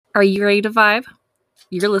Are you ready to vibe?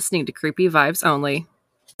 You're listening to Creepy Vibes Only.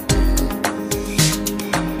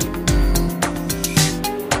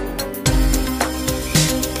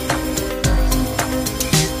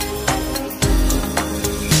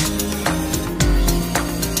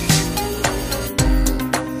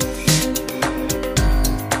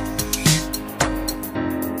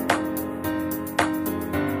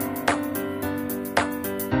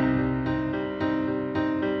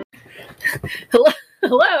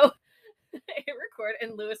 Hello. I hit record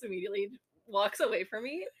and Lewis immediately walks away from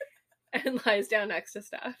me and lies down next to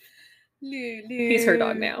Steph. Lulu. He's her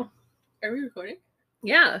dog now. Are we recording?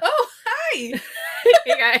 Yeah. Oh, hi!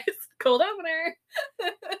 Hey guys, cold opener.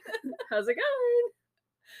 How's it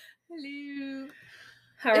going? Hello.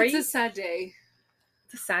 How are It's you? a sad day.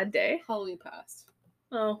 It's a sad day. Halloween passed.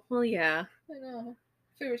 Oh, well, yeah. I know.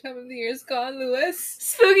 Favorite time of the year is gone, Lewis.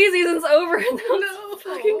 Spooky season's over. No.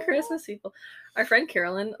 Fucking Christmas people. Our friend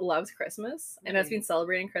Carolyn loves Christmas and has Right. been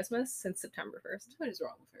celebrating Christmas since September 1st. What is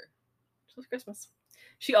wrong with her? She loves Christmas.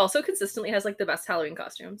 She also consistently has like the best Halloween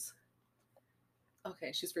costumes.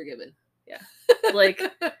 Okay, she's forgiven. Like,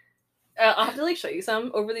 I'll have to like show you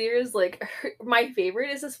some over the years. Like, my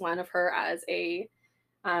favorite is this one of her as a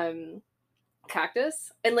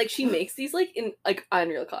cactus, and like she makes these like in like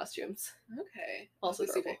unreal costumes. Okay. Also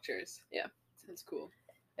Let's see adorable. pictures. Yeah. Sounds cool.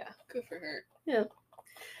 Yeah. Good for her. Yeah.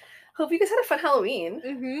 Hope you guys had a fun Halloween.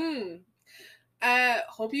 Mm-hmm.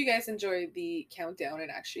 Hope you guys enjoyed the countdown and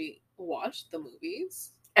actually watched the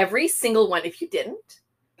movies. Every single one. If you didn't,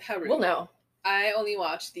 How rude. we'll know. I only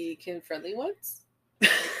watched the kid-friendly ones.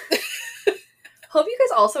 Hope you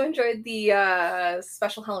guys also enjoyed the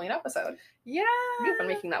special Halloween episode. Yeah. We had fun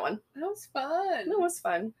making that one. That was fun. It was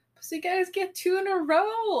fun. So you guys get 2 in a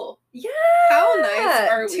row. Yeah. How nice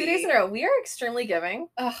are 2 we? days in a row. We are extremely giving.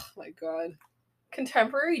 Oh my god.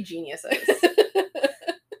 Contemporary geniuses.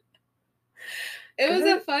 It was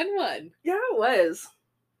a fun one. Yeah, it was.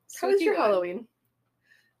 How was Spooky your one. Halloween?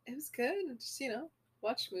 It was good. Just,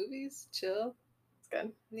 watch movies, chill. It's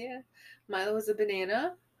good. Yeah. Milo was a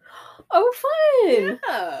banana. Oh, fun!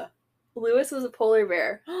 Yeah. Lewis was a polar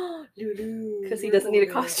bear Lulu. because he doesn't need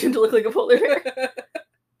a costume to look like a polar bear.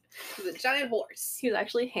 He's a giant horse. He was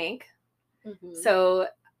actually Hank. Mhm. So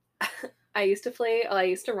I used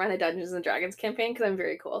to run a Dungeons and Dragons campaign because I'm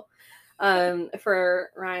very cool.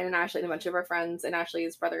 For Ryan and Ashley and a bunch of our friends and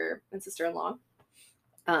Ashley's brother and sister-in-law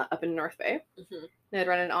up in North Bay. Mhm. I'd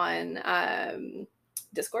run it on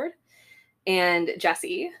Discord. And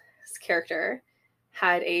Jesse's character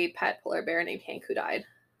had a pet polar bear named Hank who died.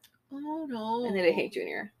 Oh no. And they did Hank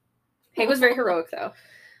Jr. Hank was very heroic though.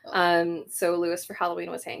 So Lewis for Halloween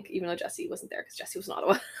was Hank, even though Jesse wasn't there because Jesse was in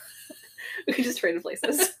Ottawa. We just traded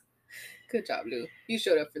places. Good job, Lou. You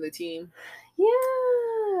showed up for the team.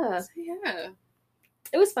 Yeah. So, yeah.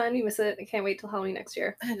 It was fun. We miss it. I can't wait till Halloween next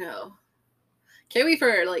year. I know. Can't wait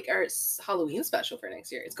for like our Halloween special for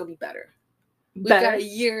next year. It's gonna be better. We've got a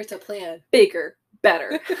year to plan. Bigger,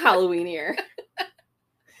 better Halloween year.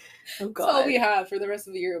 Oh god. That's all we have for the rest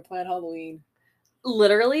of the year to plan Halloween.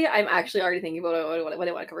 Literally, I'm actually already thinking about what I want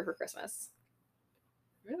to cover for Christmas.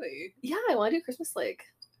 Really? Yeah, I want to do Christmas like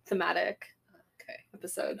thematic Okay.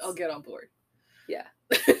 episodes. I'll get on board. Yeah.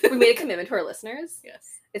 We made a commitment to our listeners.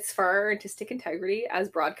 Yes. It's for our artistic integrity as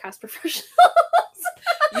broadcast professionals.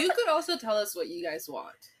 You could also tell us what you guys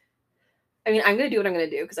want. I mean, I'm going to do what I'm going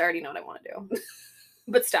to do because I already know what I want to do.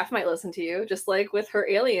 But Steph might listen to you, just like with her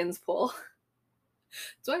aliens poll.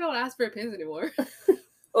 So I don't ask for opinions anymore.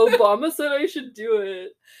 Obama said I should do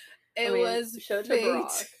it. It was shout out to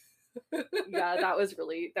fate. Barack. Yeah, that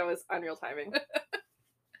was unreal timing.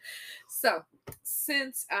 So,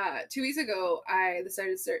 since 2 weeks ago, I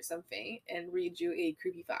decided to start something and read you a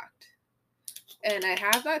creepy fact. And I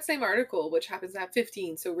have that same article, which happens to have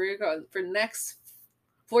 15. So we're going for next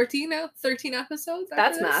 14 now, 13 episodes.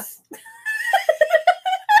 That's after math. this.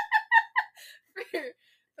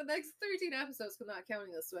 For the next 13 episodes, not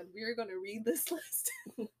counting this one, we are going to read this list.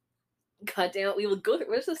 God damn it, we will go through.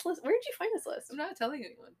 Where's this list? Where did you find this list? I'm not telling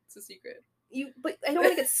anyone. It's a secret. But I don't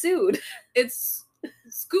want to get sued. It's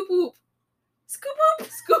Scoop Whoop. Scoop Whoop.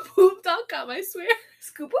 ScoopWhoop.com, I swear.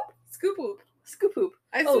 Scoop Whoop? Scoop Whoop. Scoop Hoop.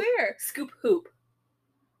 I swear. Scoop Hoop.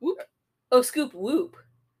 Whoop. Oh, Scoop Whoop.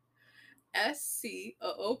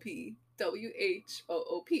 ScoopWhoop.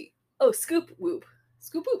 Oh, Scoop Whoop.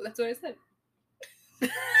 Scoop Whoop, that's what I said. Okay.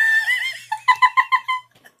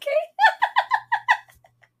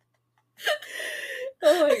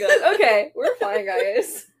 Oh my god. Okay, we're fine,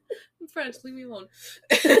 guys. I'm French, leave me alone.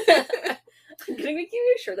 I'm gonna make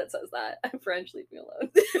you a shirt that says that. I'm French, leave me alone.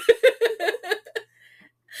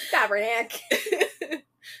 Tabernacle.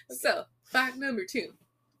 So, fact number 2.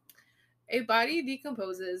 A body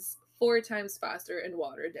decomposes 4 times faster in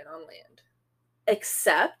water than on land.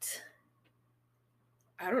 Except,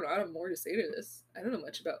 I don't know. I have more to say to this. I don't know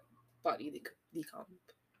much about body decomp.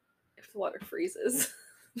 if the water freezes.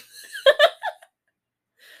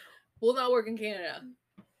 Will not work in Canada.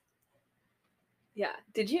 Yeah.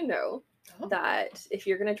 Did you know that if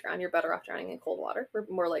you're going to drown, you're better off drowning in cold water? We're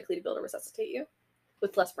more likely to be able to resuscitate you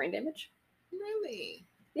with less brain damage. Really?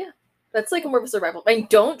 Yeah. That's like more of a survival. I mean,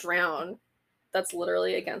 don't drown. That's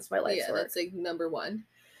literally against my life's work. That's like number 1.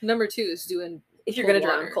 Number 2 is doing if you're going to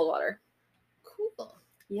drown, cold water. Cool.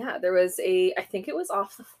 Yeah, there was I think it was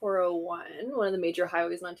off the 401, one of the major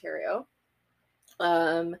highways in Ontario.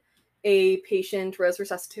 A patient was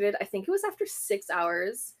resuscitated. I think it was after 6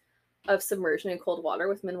 hours of submersion in cold water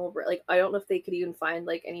with minimal, like, I don't know if they could even find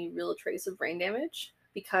like any real trace of brain damage,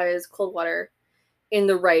 because cold water in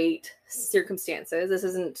the right circumstances, this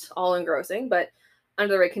isn't all engrossing, but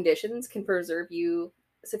under the right conditions can preserve you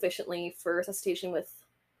sufficiently for resuscitation with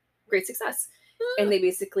great success. And they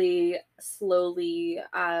basically slowly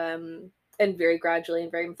and very gradually and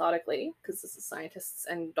very methodically, because this is scientists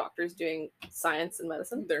and doctors doing science and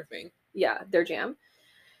medicine. Their thing. Yeah, their jam.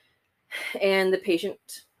 And the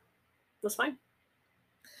patient was fine.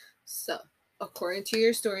 So, according to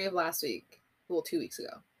your story of last week, 2 weeks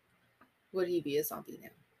ago, would he be a zombie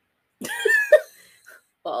now?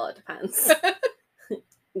 Well, it depends.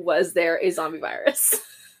 Was there a zombie virus?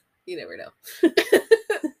 You never know.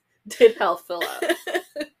 Did health fill up?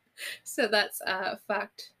 So that's a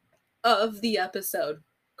fact of the episode.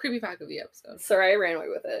 Creepy fact of the episode. Sorry, I ran away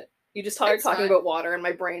with it. You just started talking about water and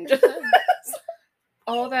my brain just...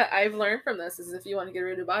 All that I've learned from this is if you want to get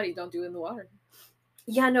rid of a body, don't do it in the water.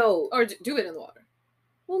 Yeah, no. Or do it in the water.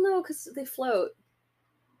 Well, no, because they float.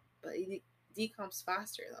 But it decomps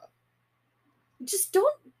faster, though. Just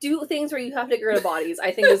don't do things where you have to get rid of bodies,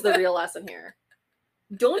 I think is the real lesson here.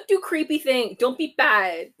 Don't do creepy things. Don't be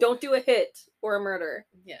bad. Don't do a hit or a murder.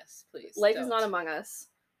 Yes, please. Life is not among us.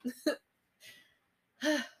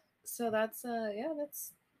 So that's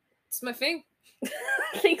my thing.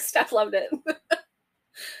 I think Steph loved it.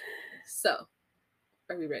 So,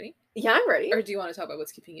 are we ready? Yeah, I'm ready. Or do you want to talk about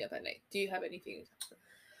what's keeping you up at night? Do you have anything to talk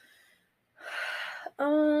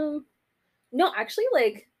about? No, actually,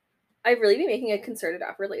 like, I've really been making a concerted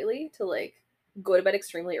effort lately to, like, go to bed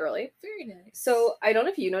extremely early. Very nice. So, I don't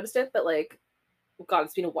know if you noticed it, but, like, God,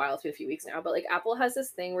 it's been a while. It's been a few weeks now. But, like, Apple has this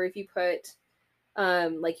thing where if you put,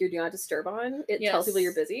 like, your Do Not Disturb on, it tells people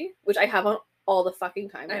you're busy, which I have on all the fucking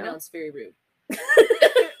time now. I know, it's very rude.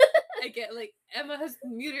 I get, like, Emma has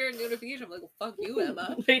muted her notification. I'm like, well, fuck you,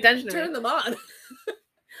 Emma. Pay attention to Turn them on.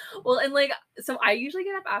 Well, and, like, so I usually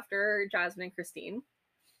get up after Jasmine and Christine.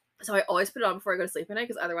 So I always put it on before I go to sleep at night,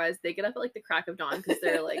 because otherwise they get up at, like, the crack of dawn, because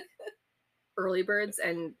they're, like, early birds,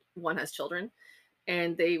 and one has children.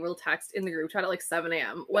 And they will text in the group chat at, like, 7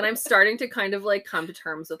 a.m. when I'm starting to kind of, like, come to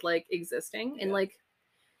terms with, like, existing. And, like,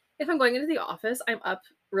 if I'm going into the office, I'm up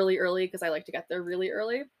really early because I like to get there really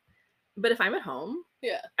early. But if I'm at home,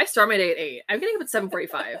 I start my day at 8. I'm getting up at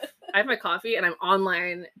 7:45. I have my coffee and I'm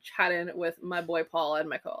online chatting with my boy Paul and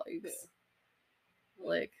my colleagues.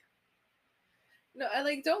 Like, no, I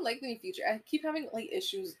like don't like the feature. I keep having like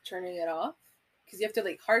issues turning it off because you have to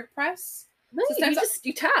like hard press. No,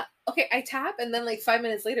 you tap. Okay, I tap and then like 5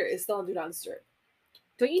 minutes later it's still on Do Not Disturb.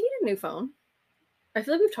 Don't you need a new phone? I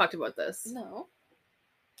feel like we've talked about this. No,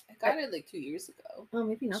 I got it like 2 years ago. Oh,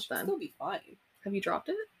 maybe not then. Still be fine. Have you dropped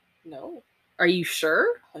it? No. Are you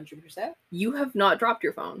sure? 100%. You have not dropped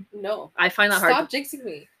your phone. No. I find that hard. Stop jinxing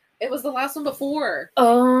me. It was the last one before.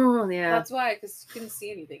 Oh, yeah. That's why, because you couldn't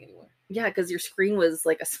see anything anymore. Yeah, because your screen was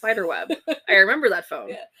like a spider web. I remember that phone.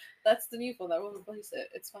 Yeah, that's the new phone. That won't replace it.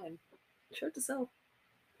 It's fine. Show it to sell.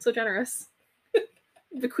 So generous.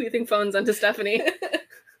 Bequeathing phones onto Stephanie.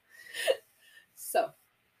 So.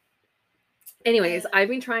 Anyways, I've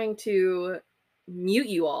been trying to mute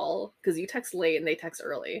you all because you text late and they text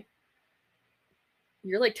early.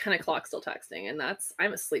 You're like 10 o'clock still texting, and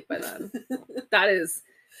I'm asleep by then. That is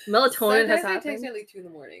melatonin has happened. I text at like 2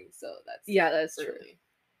 a.m, so that's that's early.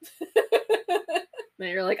 True. And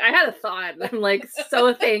you're like, I had a thought. And I'm like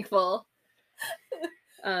so thankful.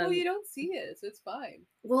 Well, you don't see it, so it's fine.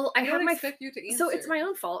 Well, I don't expect you to answer. So it's my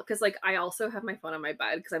own fault because like I also have my phone on my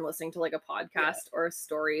bed because I'm listening to like a podcast or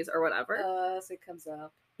stories or whatever. So it comes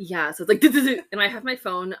up. Yeah, so it's like and I have my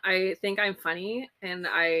phone. I think I'm funny, and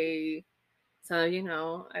so you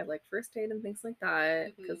know, I like first date and things like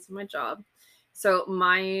that because of my job. So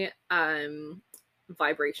my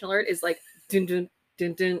vibration alert is like dun dun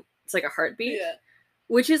dun dun. It's like a heartbeat. Yeah.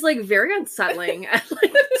 Which is like very unsettling at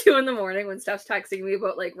like 2 a.m. when Steph's texting me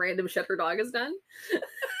about like random shit her dog has done.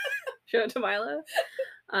 Shout out to Milo.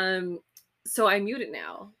 So I mute it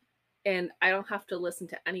now, and I don't have to listen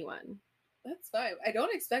to anyone. That's fine. I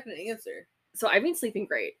don't expect an answer. So I've been sleeping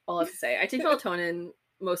great, all I have to say. I take melatonin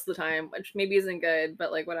most of the time, which maybe isn't good,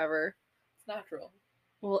 but like whatever. It's natural.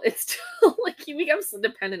 Well, it's still like you become so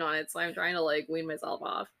dependent on it, so I'm trying to like wean myself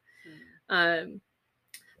off.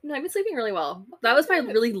 No, I've been sleeping really well. That was my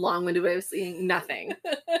really long-winded way of saying nothing.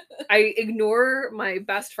 I ignore my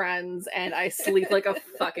best friends and I sleep like a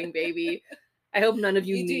fucking baby. I hope none of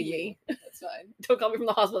you need me. That's fine. Don't call me from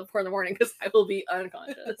the hospital at 4 a.m. because I will be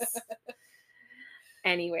unconscious.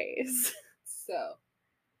 Anyways. So.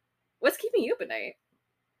 What's keeping you up at night?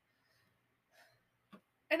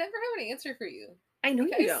 I never have an answer for you. I know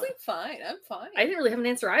you don't. I sleep fine. I'm fine. I didn't really have an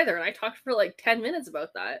answer either, and I talked for like 10 minutes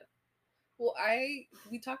about that. Well,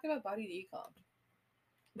 we talked about body decomp.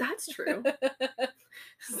 That's true.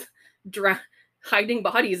 Hiding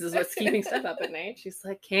bodies is what's keeping stuff up at night. She's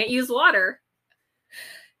like, can't use water.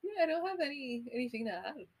 Yeah, I don't have anything to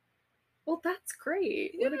add. Well, that's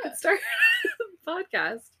great. Yeah. What a good start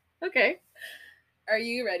podcast. Okay. Are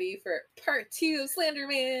you ready for part 2 of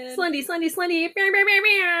Slenderman? Slendy. Meow, meow, meow,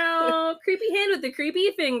 meow. Creepy hand with the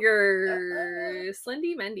creepy finger.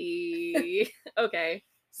 Slendy Mendy. Okay.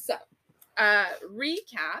 So,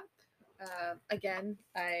 recap. Again,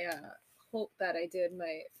 I hope that I did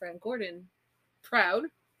my friend Gordon proud,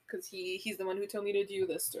 because he's the one who told me to do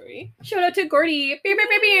this story. Shout out to Gordy.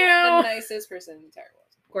 The nicest person in the entire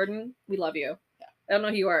world. Gordon, we love you. Yeah. I don't know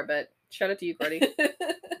who you are, but shout out to you, Gordy.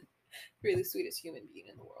 Really sweetest human being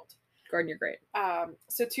in the world. Gordon, you're great.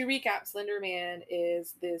 So to recap, Slenderman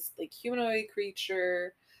is this like humanoid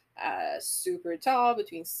creature, super tall,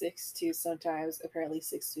 between 6 to sometimes apparently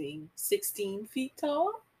 16 feet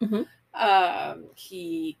tall. Mm-hmm.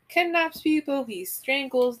 He kidnaps people, he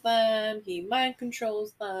strangles them, he mind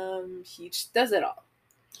controls them, he just does it all.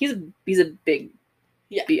 He's a big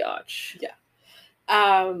biatch. Yeah.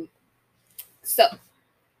 So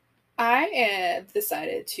I have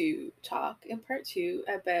decided to talk in part 2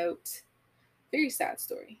 about a very sad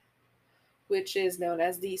story, which is known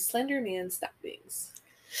as the Slenderman stabbings.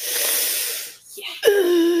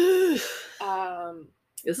 Yeah.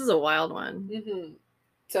 This is a wild one. Mm-hmm.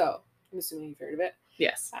 So I'm assuming you've heard of it.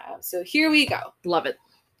 Yes. So here we go. Love it.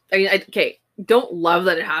 I mean, okay, don't love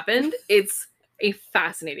that it happened. It's a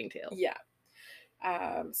fascinating tale. Yeah.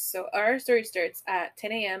 So our story starts at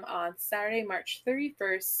 10 a.m. on Saturday, March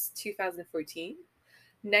 31st, 2014.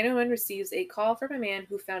 911 receives a call from a man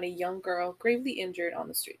who found a young girl gravely injured on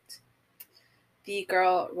the street. The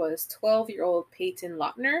girl was 12-year-old Peyton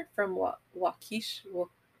Lautner from Waukesha,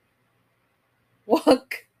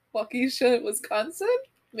 Wisconsin?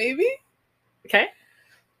 Maybe? Okay.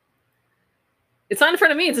 It's not in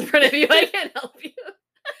front of me, it's in front of you. I can't help you.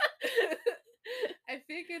 I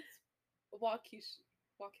think it's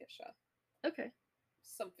Waukesha. Okay.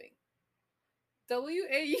 Something. Waukesha.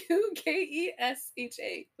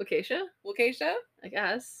 Waukesha? I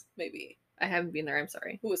guess. Maybe. I haven't been there, I'm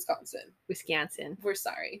sorry. Wisconsin. We're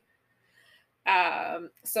sorry.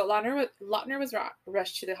 So Lautner was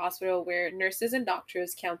rushed to the hospital where nurses and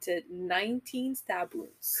doctors counted 19 stab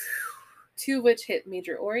wounds, 2 of which hit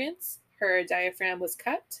major organs. Her diaphragm was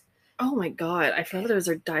cut. Oh my god, I forgot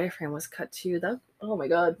her diaphragm was cut too. Oh my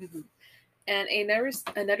god. Mm-hmm. And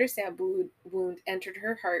another stab wound entered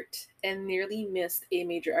her heart and nearly missed a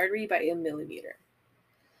major artery by a millimeter.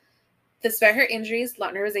 Despite her injuries,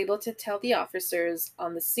 Lautner was able to tell the officers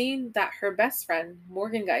on the scene that her best friend,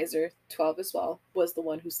 Morgan Geyser, 12 as well, was the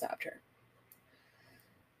one who stabbed her.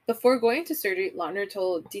 Before going to surgery, Lautner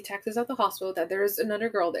told detectives at the hospital that there was another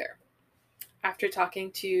girl there. After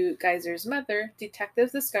talking to Geyser's mother,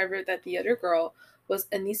 detectives discovered that the other girl was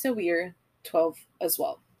Anissa Weir, 12 as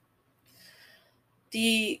well.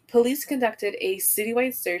 The police conducted a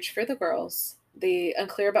citywide search for the girls. They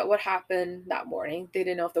unclear about what happened that morning. They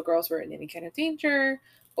didn't know if the girls were in any kind of danger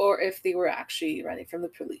or if they were actually running from the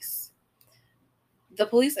police. The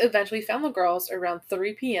police eventually found the girls around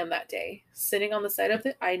 3 p.m. that day, sitting on the side of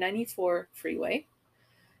the I-94 freeway.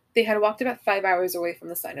 They had walked about 5 hours away from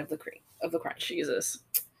the scene of the crime. Jesus.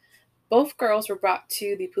 Both girls were brought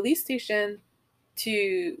to the police station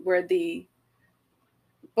to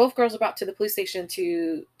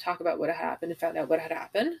talk about what had happened and found out what had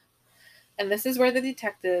happened. And this is where the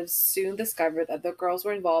detectives soon discovered that the girls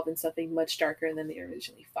were involved in something much darker than they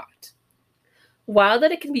originally thought. Wow,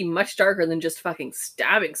 that it can be much darker than just fucking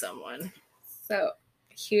stabbing someone. So,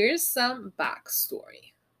 here's some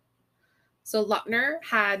backstory. So, Lautner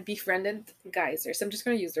had befriended Geyser. So, I'm just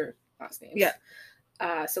going to use their last names. Yeah.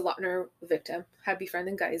 So, Lautner, victim, had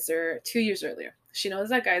befriended Geyser 2 years earlier. She knows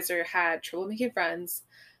that Geyser had trouble making friends,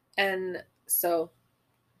 And so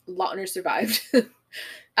Lautner survived.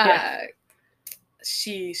 Yeah.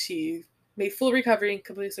 She made full recovery and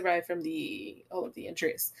completely survived from all of the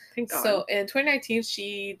injuries. Thank God. So in 2019,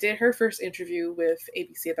 she did her first interview with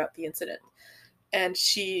ABC about the incident. And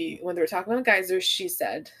when they were talking about Geyser, she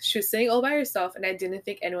said she was sitting all by herself, and I didn't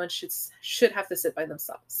think anyone should have to sit by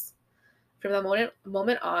themselves. From that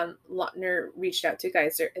moment on, Lautner reached out to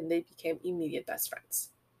Geyser, and they became immediate best friends.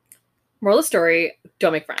 Moral of the story,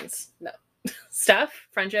 don't make friends. No. Steph,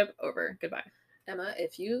 friendship, over. Goodbye. Emma,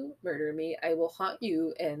 if you murder me, I will haunt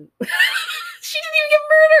you and... She didn't even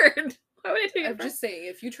get murdered! Why would I take it? I'm just saying,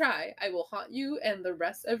 if you try, I will haunt you and the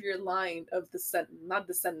rest of your line of not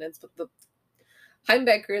descendants, but the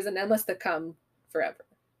Heimbeckers and Emmas to come forever.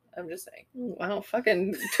 I'm just saying. Wow,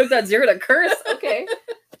 fucking took that 0 to curse. Okay.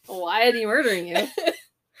 Why is he murdering you?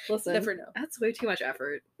 Listen, never know. That's way too much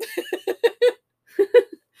effort.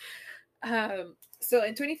 So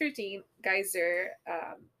in 2013, Geyser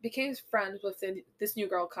became friends with this new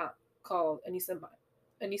girl called Anissa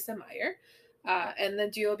Meyer, and the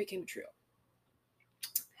duo became a trio.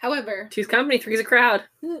 However, two's company, three's a crowd.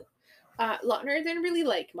 Lautner didn't really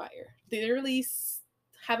like Meyer. They didn't really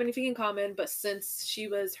have anything in common, but since she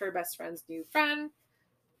was her best friend's new friend,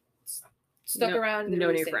 stuck around.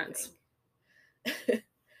 No new friends.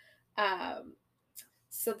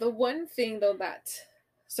 So the one thing though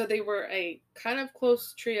so they were a kind of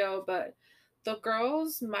close trio, but the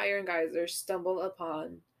girls, Meyer and Geyser, stumbled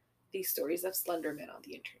upon these stories of Slender Man on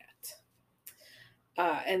the internet.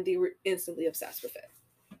 And they were instantly obsessed with it.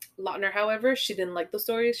 Lautner, however, she didn't like the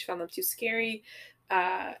stories. She found them too scary.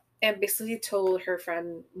 And basically told her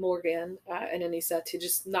friend Morgan and Anissa to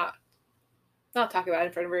just not talk about it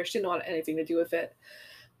in front of her. She didn't want anything to do with it.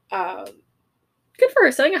 Good for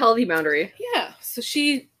her, setting a healthy boundary. Yeah, so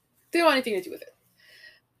she didn't want anything to do with it.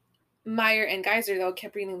 Meyer and Geyser, though,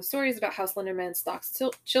 kept reading the stories about how Slenderman stalks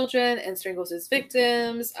children and strangles his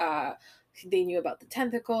victims. They knew about the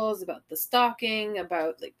tentacles, about the stalking,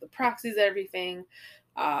 about like the proxies, everything.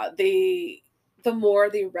 The more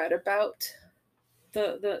they read about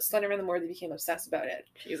the Slenderman, the more they became obsessed about it.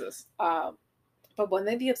 Jesus. But one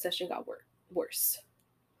day the obsession got worse.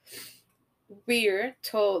 Weir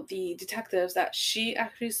told the detectives that she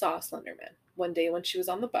actually saw Slenderman one day when she was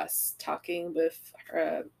on the bus talking with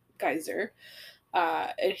her Geyser,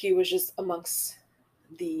 and he was just amongst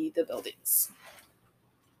the buildings.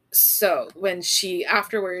 So when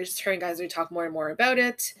afterwards, her and Geyser talked more and more about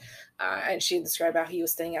it, and she described how he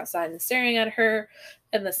was standing outside and staring at her,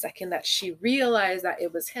 and the second that she realized that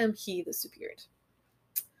it was him, he disappeared.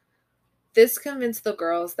 This convinced the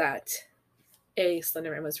girls that A,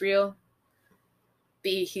 Slenderman was real,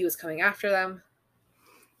 B, he was coming after them,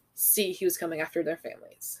 C, he was coming after their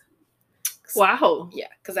families. Wow. Yeah,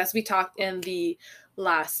 because as we talked in the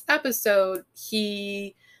last episode,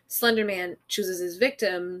 Slenderman chooses his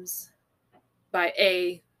victims by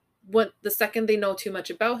the second they know too much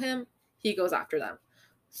about him, he goes after them.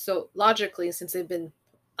 So logically, since they've been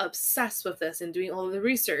obsessed with this and doing all of the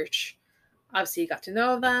research, obviously he got to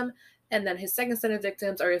know them, and then his second set of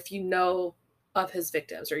victims are if you know of his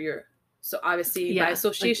victims so obviously by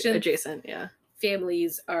association, like adjacent,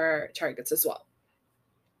 families are targets as well.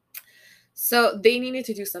 So they needed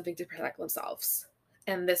to do something to protect themselves.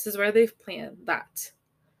 And this is where they've planned that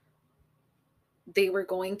they were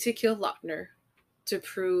going to kill Lautner to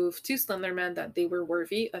prove to Slenderman that they were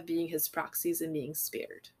worthy of being his proxies and being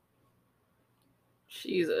spared.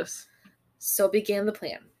 Jesus. So began the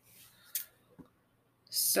plan.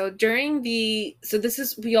 So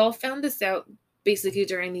we all found this out basically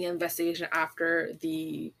during the investigation after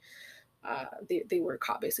they were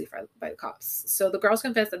caught basically by the cops. So the girls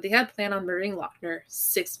confessed that they had planned on murdering Lautner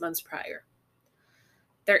 6 months prior.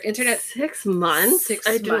 Their internet 6 months?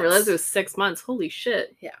 I didn't realize it was 6 months. Holy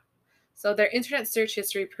shit. Yeah. So their internet search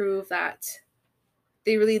history proved that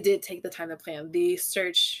they really did take the time to plan. They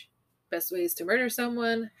searched best ways to murder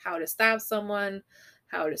someone, how to stab someone,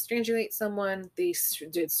 how to strangulate someone. They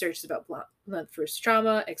did searches about blunt force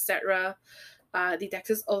trauma, etc.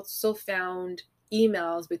 Detectives also found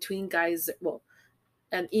emails between Geyser,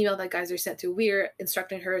 an email that Geyser sent to Weir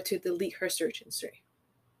instructing her to delete her search history.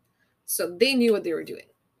 So they knew what they were doing.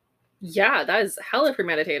 Yeah, that is hella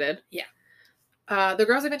premeditated. Yeah. The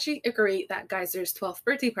girls eventually agreed that Geyser's 12th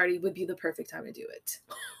birthday party would be the perfect time to do it.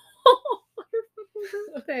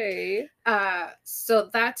 Okay. So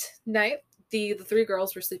that night, the three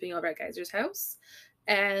girls were sleeping over at Geyser's house,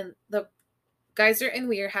 and the Geyser and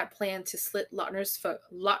Weir had planned to slit Lautner's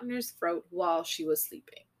throat while she was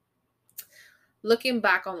sleeping. Looking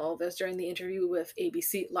back on all this during the interview with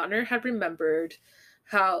ABC, Lautner had remembered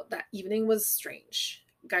how that evening was strange.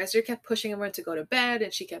 Geyser kept pushing everyone to go to bed,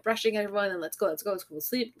 and she kept rushing everyone and let's go to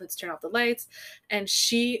sleep, let's turn off the lights. And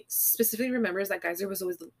she specifically remembers that Geyser was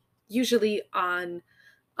always usually on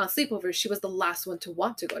sleepovers, she was the last one to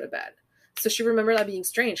want to go to bed. So she remembered that being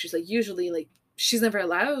strange. She's like, usually, like, she's never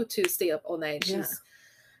allowed to stay up all night.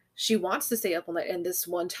 She wants to stay up all night, and this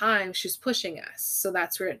one time she's pushing us. So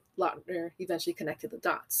that's where Lautner eventually connected the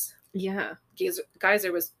dots. Yeah.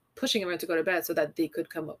 Geyser was pushing everyone to go to bed so that they could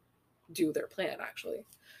come up, do their plan, actually.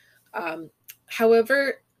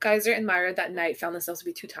 However, Geyser and Myra that night found themselves to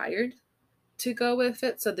be too tired to go with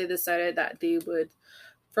it, so they decided that they would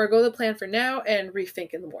forego the plan for now and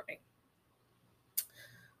rethink in the morning.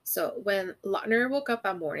 So when Lautner woke up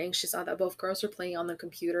that morning, she saw that both girls were playing on the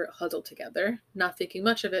computer huddled together. Not thinking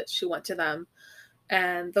much of it, she went to them.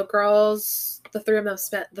 And the three of them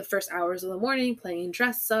spent the first hours of the morning playing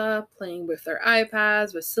dress up, playing with their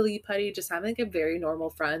iPads, with silly putty, just having like a very normal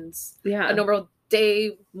friends. Yeah. A normal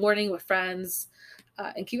day, morning with friends.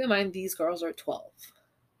 And keep in mind, these girls are 12.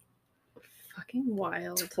 Fucking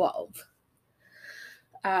wild. 12.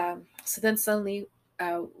 So then suddenly,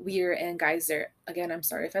 Weir and Geyser, again, I'm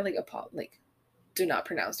sorry if I do not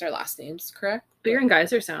pronounce their last names correct. Weir and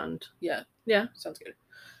Geyser sound. Yeah. Yeah. Sounds good.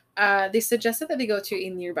 They suggested that they go to a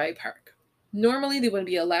nearby park. Normally, they wouldn't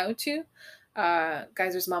be allowed to.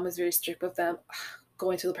 Geyser's mom was very strict with them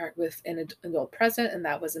going to the park with an adult present, and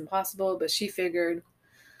that was impossible, but she figured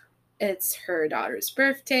it's her daughter's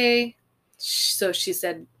birthday, so she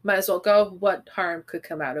said, might as well go. What harm could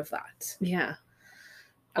come out of that? Yeah.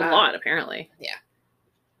 A lot, apparently. Yeah.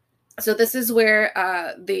 So this is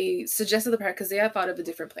where they suggested the park because they had thought of a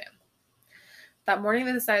different plan. That morning,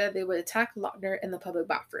 they decided they would attack Lautner in the public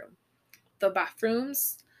bathroom. The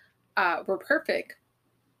bathrooms were perfect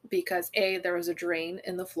because A, there was a drain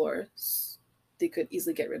in the floor. So they could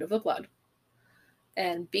easily get rid of the blood.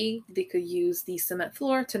 And B, they could use the cement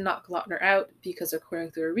floor to knock Lautner out because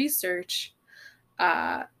according to their research,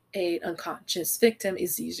 an unconscious victim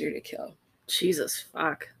is easier to kill. Jesus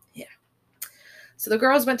fuck. Yeah. So the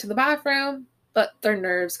girls went to the bathroom, but their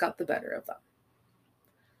nerves got the better of them.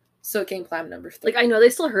 So game plan number 3. Like, I know they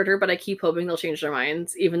still hurt her, but I keep hoping they'll change their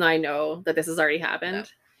minds, even though I know that this has already happened. No.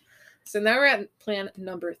 So now we're at plan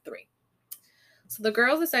number 3. So the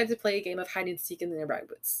girls decided to play a game of hide and seek in the nearby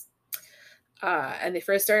woods. And they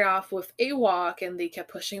first started off with a walk, and they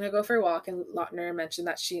kept pushing to go for a walk. And Lautner mentioned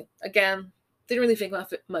that she, again, didn't really think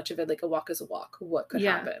much of it. Like, a walk is a walk. What could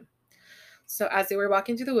happen? So as they were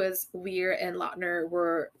walking through the woods, Weir and Lautner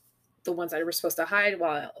were the ones that were supposed to hide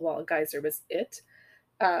while Geyser was it.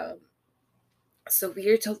 So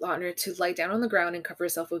Weir told Lautner to lie down on the ground and cover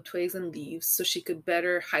herself with twigs and leaves so she could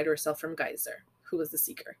better hide herself from Geyser, who was the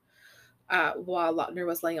seeker. While Lautner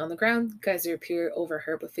was laying on the ground, Geyser appeared over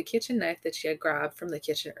her with a kitchen knife that she had grabbed from the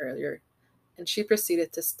kitchen earlier, and she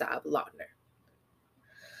proceeded to stab Lautner.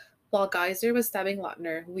 While Geyser was stabbing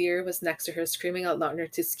Lautner, Weir was next to her, screaming at Lautner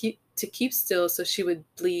to keep still so she would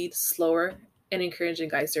bleed slower and encouraging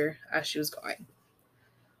Geyser as she was going.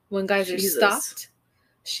 When Geyser stopped,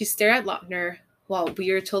 she stared at Lautner while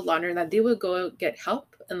Weir told Lautner that they would go get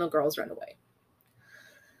help and the girls ran away.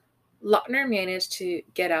 Lautner managed to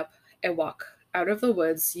get up and walk out of the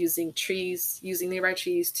woods using nearby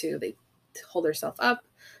trees to hold herself up.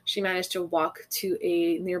 She managed to walk to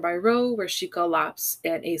a nearby road where she collapsed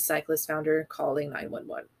and a cyclist found her, calling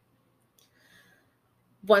 911.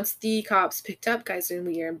 Once the cops picked up Geyser and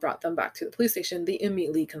Weir and brought them back to the police station, they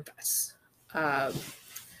immediately confessed.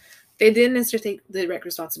 They didn't necessarily take the direct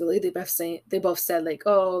responsibility. They both said like,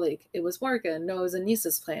 oh, like it was Morgan. No, it was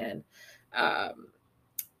Anissa's plan.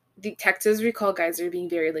 Detectives recall Geyser being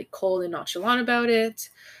very like cold and nonchalant about it,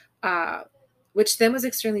 which then was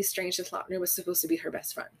extremely strange as Lautner was supposed to be her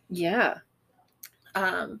best friend. Yeah.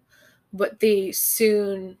 But they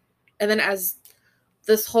soon, and then as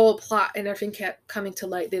this whole plot and everything kept coming to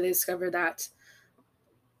light, they discovered that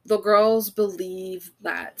the girls believe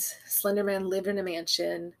that Slenderman lived in a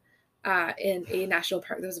mansion in a national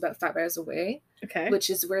park that was about 5 hours away. Okay. Which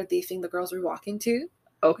is where they think the girls were walking to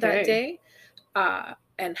that day.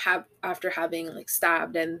 And after having like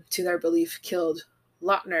stabbed and to their belief killed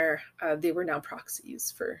Lautner, they were now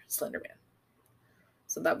proxies for Slenderman.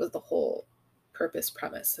 So that was the whole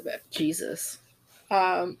premise of it. Jesus.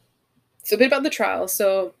 So a bit about the trial.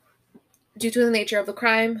 So due to the nature of the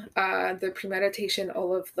crime, the premeditation,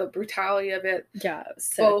 all of the brutality of it,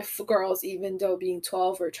 both girls, even though being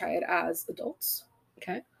 12, were tried as adults.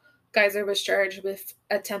 Okay. Geyser was charged with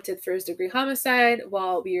attempted first-degree homicide,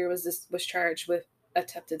 while Weir was charged with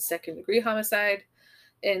attempted second-degree homicide.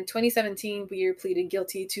 In 2017, Weir pleaded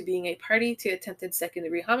guilty to being a party to attempted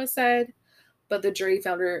second-degree homicide, but the jury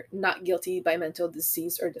found her not guilty by mental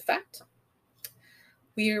disease or defect.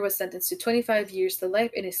 Weir was sentenced to 25 years to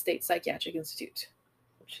life in a state psychiatric institute.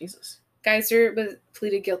 Jesus. Geyser was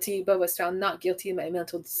pleaded guilty, but was found not guilty by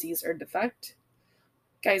mental disease or defect.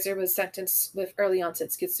 Geyser was sentenced with early onset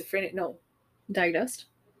schizophrenia. No. Diagnosed?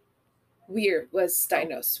 Weir was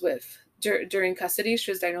diagnosed with, during custody,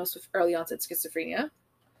 she was diagnosed with early onset schizophrenia,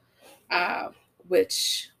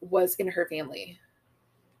 which was in her family.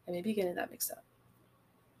 I may be getting that mixed up.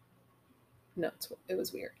 No, it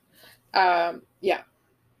was weird. Yeah.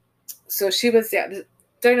 So she was,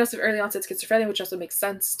 diagnosed with early onset schizophrenia, which also makes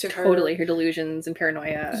sense to her. Totally, her delusions and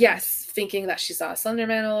paranoia. Yes, thinking that she saw a Slender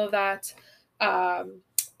Man, all of that.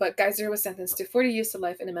 But Geyser was sentenced to 40 years to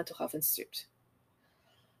life in a mental health institute.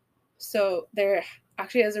 So there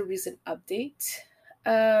actually is a recent update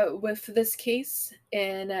with this case.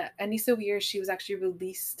 And Anissa Weir, she was actually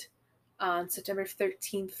released on September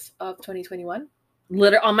 13th of 2021.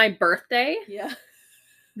 Literally on my birthday? Yeah.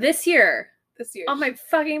 This year. On my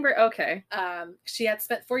fucking birthday. Okay. She had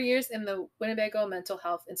spent 4 years in the Winnebago Mental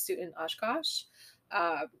Health Institute in Oshkosh.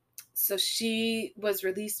 So she was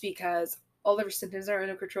released because all of her symptoms are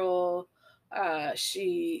under control.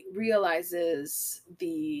 She realizes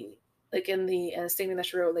in a statement that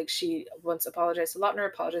she wrote, like, she wants to apologize to Lautner,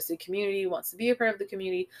 apologize to the community, wants to be a part of the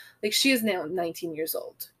community. Like, she is now 19 years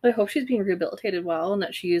old. I hope she's being rehabilitated well and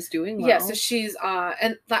that she is doing well. Yeah, so she's,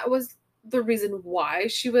 and that was the reason why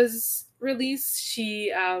she was released.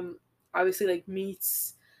 She obviously, like,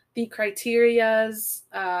 meets the criterias.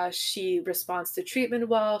 She responds to treatment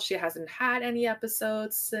well. She hasn't had any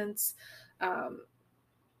episodes since.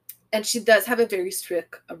 And she does have a very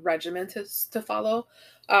strict regimen to follow.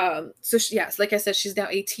 So she, yes, like I said, she's now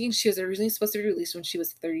 18. She was originally supposed to be released when she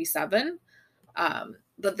was 37.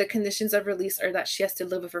 But the conditions of release are that she has to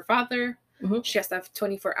live with her father. Mm-hmm. She has to have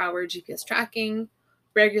 24-hour GPS tracking,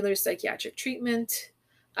 regular psychiatric treatment.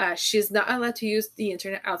 She's not allowed to use the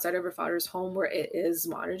internet outside of her father's home where it is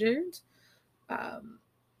monitored.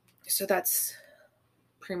 So that's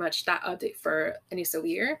pretty much that update for Anissa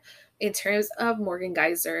Weir. In terms of Morgan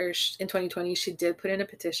Geyser, in 2020, she did put in a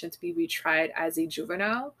petition to be retried as a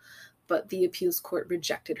juvenile, but the appeals court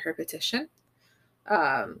rejected her petition.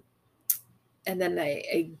 And then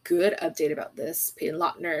a good update about this, Peyton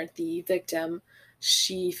Lautner, the victim,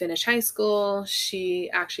 she finished high school. She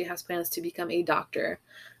actually has plans to become a doctor.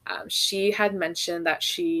 She had mentioned that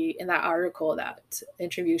in that article, that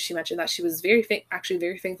interview, she mentioned that she was very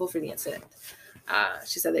thankful for the incident.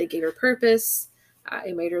 She said that it gave her purpose.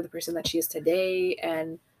 It made her the person that she is today.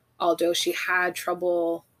 And although she had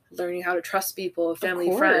trouble learning how to trust people,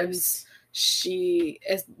 family, friends, she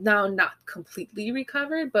is now not completely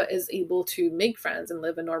recovered, but is able to make friends and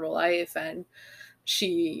live a normal life. And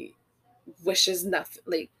she wishes nothing,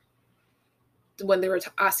 like, when they were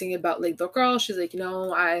asking about, like, the girl, she's like,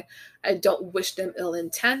 I don't wish them ill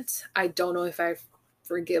intent. I don't know if I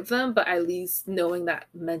forgive them, but at least knowing that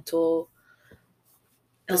mental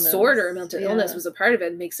disorder, mental illness was a part of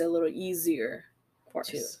it, makes it a little easier. Of course.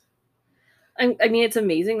 Too. I mean, it's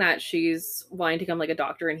amazing that she's wanting to become, like, a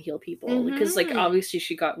doctor and heal people, because, like, obviously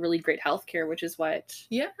she got really great health care, which is what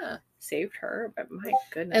saved her. But my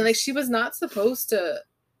goodness. And, like, she was not supposed to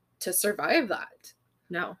survive that.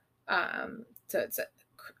 No. So it's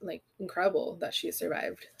like incredible that she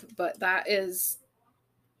survived. But that is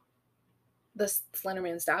the Slender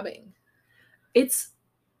Man stabbing. It's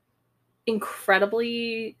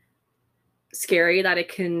incredibly scary that it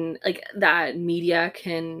can, like, that media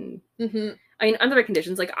can. I mean, under the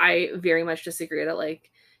conditions, like, I very much disagree that,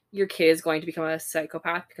 like, your kid is going to become a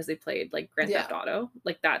psychopath because they played, like, Grand Theft Auto.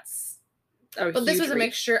 Like, that's but this was a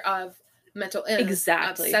mixture of mental illness,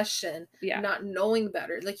 obsession, not knowing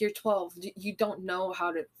better. Like, you're 12, you don't know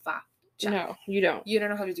how to fact check. No, you don't. You don't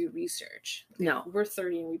know how to do research. No. We're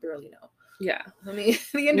 30 and we barely know. Yeah. I mean,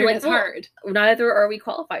 the internet's hard. Neither are we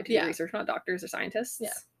qualified to do research, not doctors or scientists.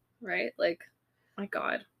 Yeah. Right? Like, my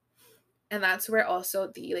God. And that's where also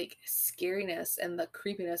the, like, scariness and the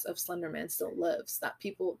creepiness of Slender Man still lives. That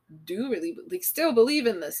people do really, like, still believe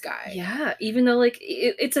in this guy. Yeah. Even though, like,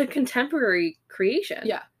 it's a contemporary creation.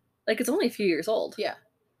 Yeah. Like, it's only a few years old. Yeah.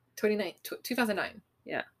 2009.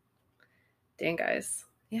 Yeah. Dang, guys.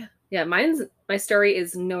 Yeah. Yeah, my story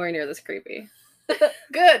is nowhere near this creepy.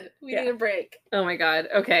 Good. We need a break. Oh my God.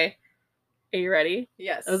 Okay. Are you ready?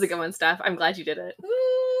 Yes. That was a good one, Steph. I'm glad you did it. Woo!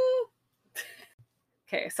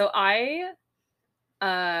 Okay, so I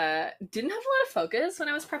didn't have a lot of focus when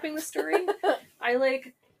I was prepping this story. I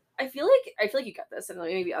feel like you got this, and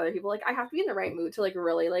maybe other people, like, I have to be in the right mood to, like,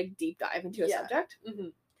 really, like, deep dive into a subject. Mm-hmm.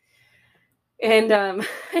 And I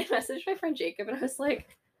messaged my friend Jacob, and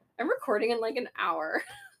I I'm recording in like an hour.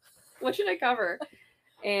 What should I cover?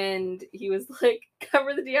 And he was like,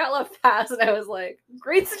 cover the Dyatlov Pass. And I was like,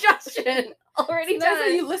 great suggestion. Already It's nice done.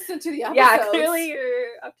 that you listened to the episodes. Yeah, clearly you're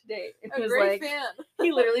up to date. And he A was great like, fan.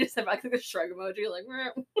 he literally just sent back like a shrug emoji, like,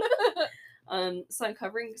 so I'm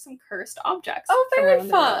covering some cursed objects. Oh, from very around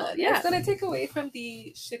the world. fun. Yeah. It's gonna take away from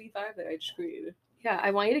the shitty vibe that I just created. Yeah,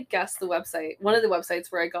 I want you to guess the website. One of the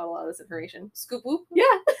websites where I got a lot of this information. Scoop whoop? Yeah.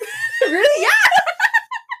 Really? Yeah.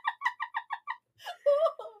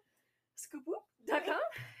 Scoopwhoop.com.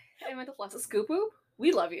 I went to lots of Scoop Whoop.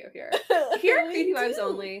 We love you here. Here at Creepy Vibes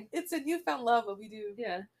Only. It's a newfound love, what we do.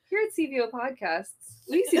 Yeah. Here at CVO Podcasts,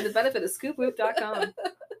 we see the benefit of scoopwhoop.com.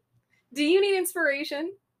 Do you need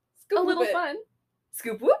inspiration? Scoop a little it. fun?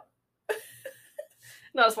 Scoop Whoop?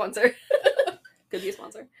 Not a sponsor. Could be a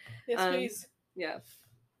sponsor. Yes, please. Yeah.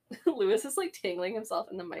 Lewis is like tangling himself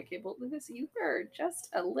in the mic cable. Lewis, you are just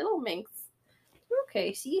a little minx.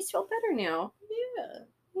 Okay, see, you feel better now. Yeah.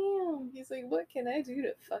 Yeah. He's like, what can I do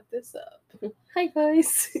to fuck this up? Hi,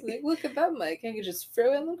 guys. He's like, look at that mic. I can just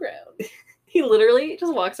throw it on the ground. He literally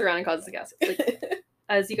just walks around and causes a gas. Like,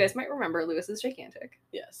 as you guys might remember, Lewis is gigantic.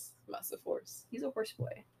 Yes. Massive horse. He's a horse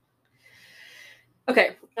boy.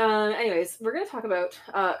 Okay. Anyways, we're going to talk about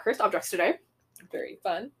cursed objects today. Very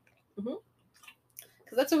fun. Mm-hmm.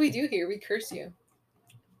 Because that's what we do here. We curse you.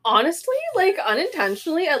 Honestly, like,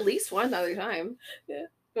 unintentionally, at least one other time. Yeah.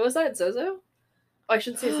 What was that, Zozo? Oh, I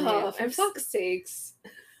shouldn't say his name. For fuck's sakes.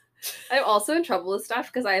 I'm also in trouble with stuff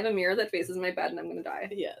because I have a mirror that faces my bed and I'm going to die.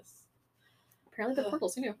 Yes. Apparently the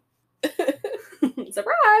portals, who knew?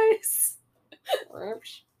 Surprise!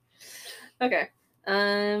 Okay.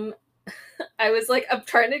 I was like, I'm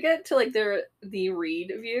trying to get to like the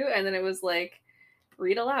read view, and then it was like,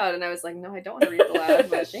 read aloud, and I was like, no, I don't want to read aloud.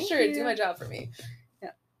 But thank sure, you. do my job for me.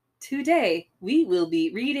 Yeah. Today we will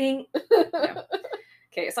be reading. Yeah.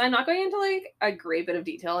 Okay, so I'm not going into like a great bit of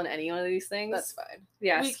detail in any one of these things. That's fine.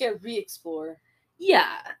 Yes. We can re-explore.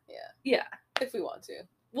 Yeah. Yeah. If we want to.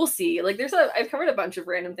 We'll see. Like, I've covered a bunch of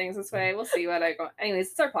random things this way. We'll see what I go.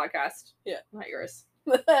 Anyways, it's our podcast. Yeah. Not yours.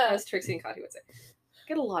 As Trixie and Kati would say.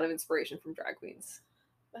 Get a lot of inspiration from drag queens.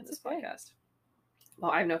 That's this okay. podcast.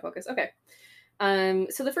 Well, I have no focus. Okay.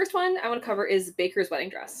 So the first one I want to cover is Baker's wedding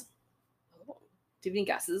dress. Oh. Do you have any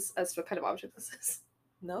guesses as to what kind of object this is?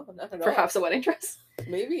 No, not at all. Perhaps a wedding dress?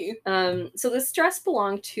 Maybe. So this dress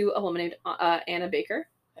belonged to a woman named Anna Baker.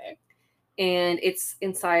 Okay. And it's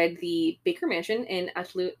inside the Baker Mansion in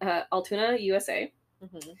Altoona, USA.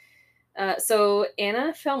 Mm-hmm. So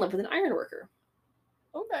Anna fell in love with an iron worker.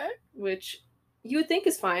 Okay. Which you would think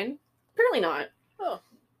is fine. Apparently not. Oh.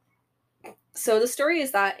 So the story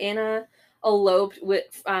is that Anna eloped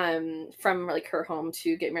with from like her home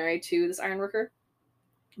to get married to this iron worker.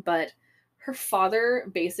 But her father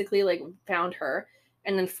basically like found her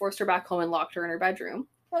and then forced her back home and locked her in her bedroom.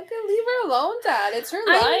 Fucking leave her alone, Dad. It's her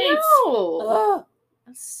life. I know. Ugh.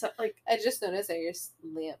 That's so, like, I just noticed that your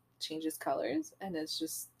lamp changes colors and it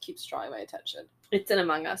just keeps drawing my attention. it's an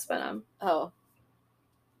Among Us, but Oh.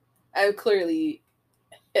 I'm clearly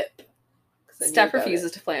hip. Steph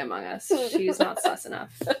refuses to play Among Us. She's not sus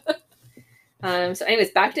enough. So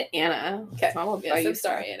anyways, back to Anna. Okay. Yes, I'm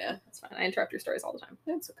sorry, Anna. That's fine. I interrupt your stories all the time.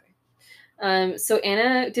 That's okay. So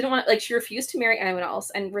Anna didn't want, like, she refused to marry anyone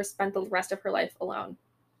else and spent the rest of her life alone.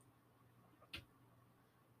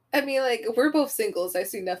 I mean, like, we're both singles. I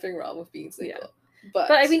see nothing wrong with being single. Yeah.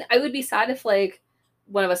 But I mean, I would be sad if, like,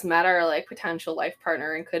 one of us met our, like, potential life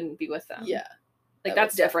partner and couldn't be with them. yeah. Like,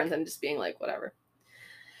 that's different than just being, like, whatever.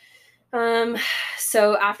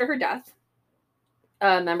 So after her death,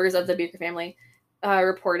 members of the Baker family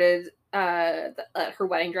reported that her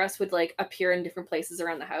wedding dress would, like, appear in different places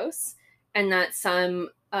around the house, and that some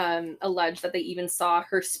alleged that they even saw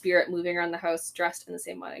her spirit moving around the house dressed in the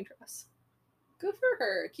same wedding dress. Good for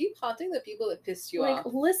her. Keep haunting the people that pissed you off.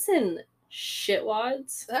 Like, listen,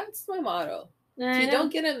 shitwads. That's my motto. I If you know.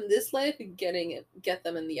 don't get them in this life, get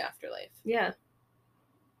them in the afterlife. Yeah.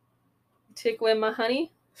 Take away my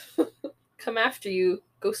honey. Come after you,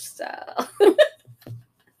 ghost style.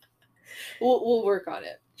 We'll work on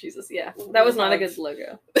it. Jesus, yeah. That was not a good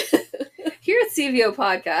logo. Here at CVO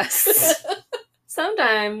Podcasts,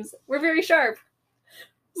 sometimes we're very sharp.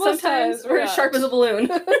 Most Sometimes times we're we're as sharp not. as a balloon.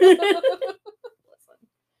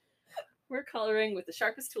 We're coloring with the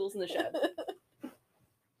sharpest tools in the shed.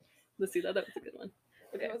 Let's see that. That was a good one.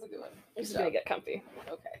 Okay. That was a good one. I'm just gonna get comfy.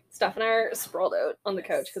 Okay. Steph and I are sprawled out on the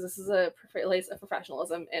couch because this is a place of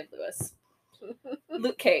professionalism and Lewis.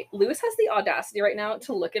 Lewis has the audacity right now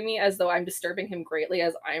to look at me as though I'm disturbing him greatly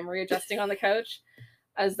as I'm readjusting on the couch,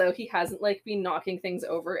 as though he hasn't like been knocking things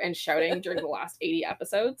over and shouting during the last 80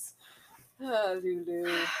 episodes. Oh,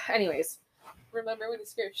 Lulu. Anyways. Remember when you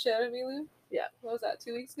scared shit out of me, Lou? Yeah. What was that,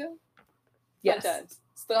 2 weeks ago? Yes. 10 times.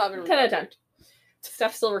 Still haven't 10 out of recovered. 10.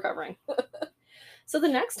 Steph's still recovering. So the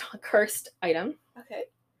next cursed item. Okay.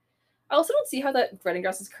 I also don't see how that wedding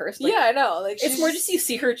dress is cursed. Like, yeah, I know. Like, it's more just you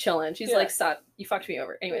see her chilling. She's Yeah. like, "Stop! You fucked me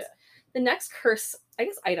over." Anyways, the next curse, I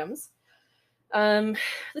guess, items. The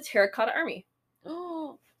Terracotta Army.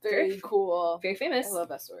 Oh, very cool. Very famous. I love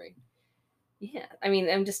that story. Yeah, I mean,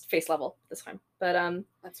 I'm just face level this time, but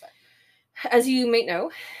that's fine. As you may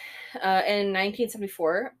know, in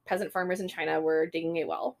 1974, peasant farmers in China were digging a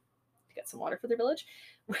well to get some water for their village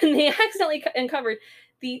when they accidentally uncovered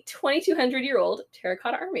the 2,200-year-old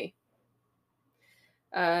Terracotta Army.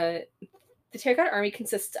 The Terracotta Army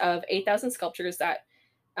consists of 8,000 sculptures that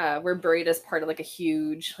were buried as part of like a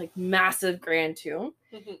huge, like massive grand tomb.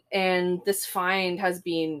 Mm-hmm. And this find has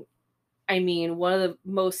been, I mean, one of the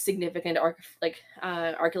most significant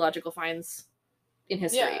archaeological finds in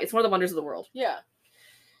history. Yeah. It's one of the wonders of the world. Yeah.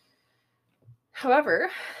 However,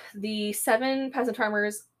 the 7 peasant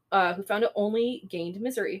farmers who found it only gained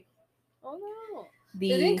misery. Oh no. They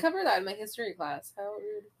didn't cover that in my history class. How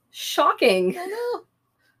rude. Shocking. I know.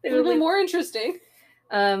 It would have been more interesting.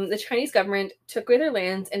 The Chinese government took away their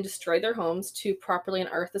lands and destroyed their homes to properly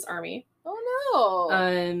unearth this army. Oh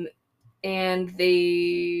no. And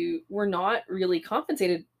they were not really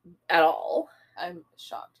compensated at all. I'm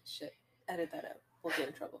shocked. Shit. Edit that out. We'll get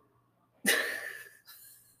in trouble.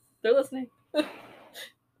 They're listening.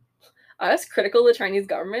 Us critical of the Chinese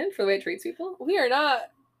government for the way it treats people? We are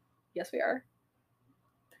not. Yes, we are.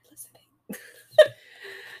 They're listening.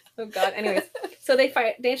 Oh god. Anyways, so they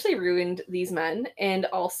actually ruined these men and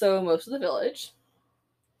also most of the village.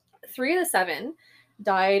 3 of the 7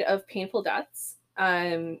 died of painful deaths,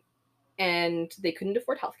 and they couldn't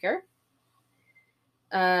afford healthcare.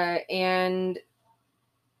 And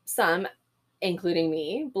some, including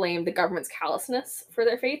me, blame the government's callousness for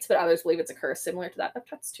their fates, but others believe it's a curse similar to that of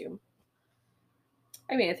Tut's tomb.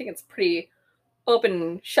 I mean, I think it's pretty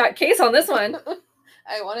open shut case on this one.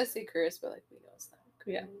 I want to say curse, but like we know it's not a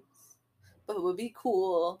curse. Yeah. But it would be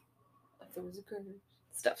cool if there was a curse.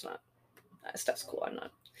 Stuff's not. Stuff's cool. I'm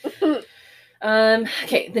not.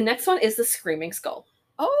 Okay, the next one is the Screaming Skull.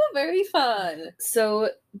 Oh, very fun. So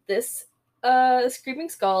this Screaming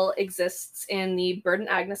Skull exists in the Burton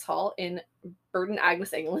Agnes Hall in Burton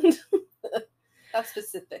Agnes, England. How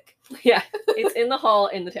specific. Yeah, it's in the hall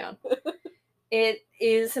in the town. It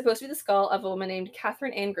is supposed to be the skull of a woman named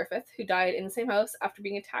Catherine Ann Griffith, who died in the same house after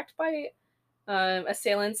being attacked by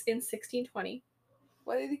assailants in 1620.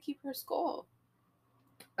 Why did they keep her skull?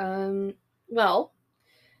 Well,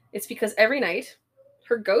 it's because every night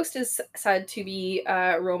her ghost is said to be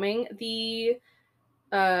roaming the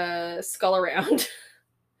skull around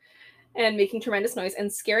and making tremendous noise and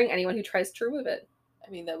scaring anyone who tries to remove it. I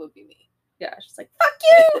mean, that would be me. Yeah, she's like, fuck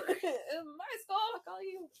you! My skull, fuck all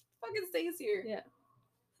you. Fucking stays here. Yeah.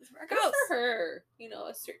 Good for her. You know,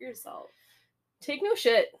 assert yourself. Take no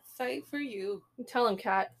shit. Fight for you. Tell him,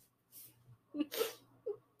 Kat.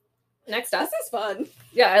 Next up. This is fun.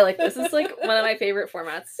 Yeah, I like this. This is like one of my favorite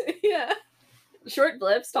formats. Yeah. Short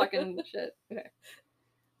blips talking shit.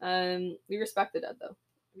 Okay. We respect the dead though.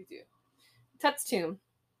 We do. Tut's tomb.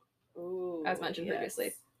 Ooh, as mentioned yes.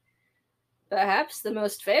 previously. Perhaps the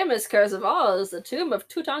most famous curse of all is the tomb of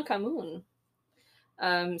Tutankhamun.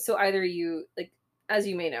 So either you, like, as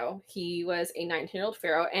you may know, he was a 19-year-old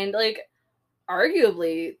pharaoh and, like,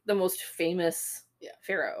 arguably the most famous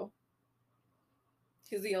pharaoh.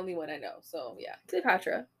 He's the only one I know, so yeah.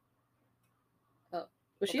 Cleopatra. Oh.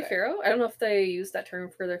 Was she a pharaoh? I don't know if they used that term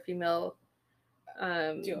for their female...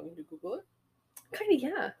 Do you want me to Google it? Kind of,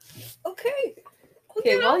 yeah. Okay.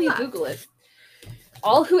 Okay, while you Google it,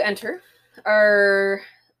 all who enter are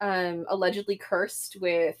allegedly cursed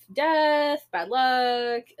with death, bad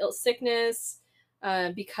luck, ill sickness,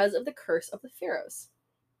 because of the curse of the pharaohs.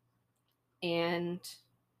 And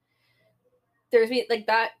there's been, like,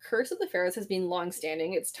 that curse of the pharaohs has been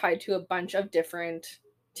long-standing. It's tied to a bunch of different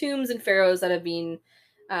tombs and pharaohs that have been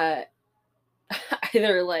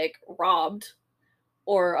either, like, robbed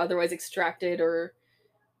or otherwise extracted or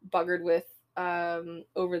buggered with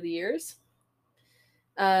over the years.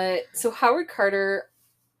 So Howard Carter...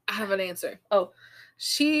 I have an answer. Oh.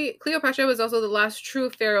 Cleopatra was also the last true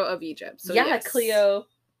pharaoh of Egypt. So yeah, yes. Cleo.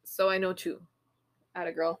 So I know 2.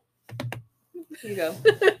 Atta girl. Here you go.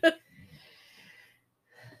 Do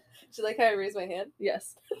you like how I raised my hand?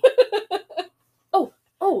 Yes. Oh,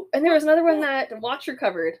 and there was another one that Watcher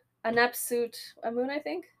covered. Anepsut Amun, I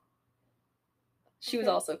think. She was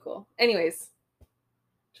also cool. Anyways.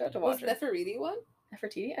 Shout out to Watcher. Was Nefertiti one?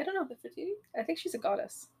 Nefertiti? I don't know. Nefertiti? I think she's a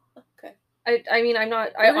goddess. Okay. I mean, I'm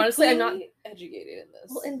not. We're Honestly, I'm not clearly educated in this.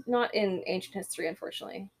 well, not in ancient history,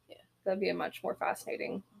 unfortunately. Yeah. That'd be a much more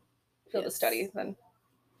fascinating field to study than.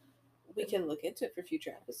 We can look into it for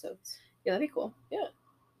future episodes. Yeah, that'd be cool. Yeah.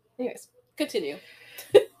 Anyways, continue.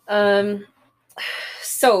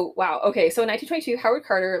 So wow. Okay, so in 1922, Howard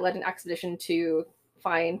Carter led an expedition to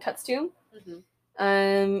find Tut's tomb.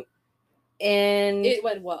 And it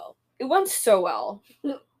went well. It went so well.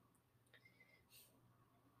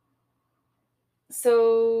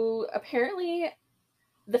 So apparently,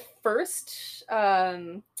 the first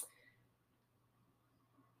what's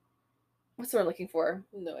the word I'm looking for?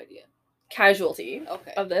 No idea. Casualty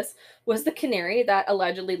of this was the canary that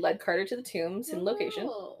allegedly led Carter to the tomb's hidden location.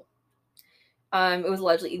 It was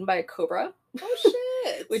allegedly eaten by a cobra. Oh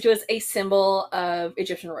shit! Which was a symbol of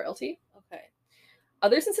Egyptian royalty. Okay.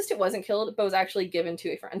 Others insist it wasn't killed, but was actually given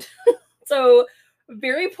to a friend. So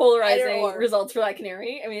very polarizing results for that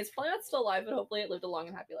canary. I mean, it's probably not still alive, but hopefully it lived a long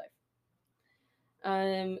and happy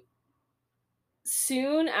life.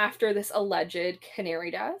 Soon after this alleged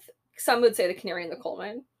canary death, some would say the canary in the coal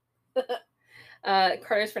mine.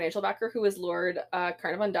 Carter's financial backer, who was Lord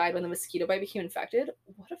Carnarvon, died when the mosquito bite became infected.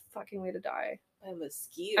 What a fucking way to die. A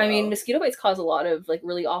mosquito? I mean, mosquito bites cause a lot of like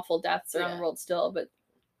really awful deaths around the world still, but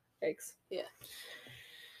thanks. Yeah.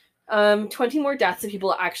 20 more deaths of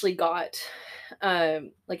people actually got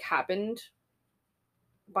happened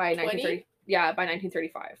by 1930. Yeah, by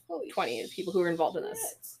 1935. Holy 20 people who were involved in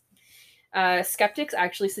this. Skeptics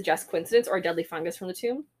actually suggest coincidence or a deadly fungus from the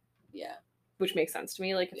tomb. Yeah. Which makes sense to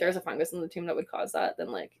me. Like, if there's a fungus in the tomb that would cause that,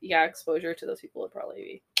 then, like, yeah, exposure to those people would probably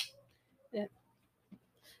be. Yeah.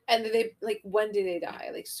 And they, like, when did they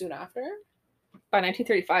die? Like, soon after? By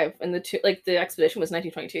 1935. And the expedition was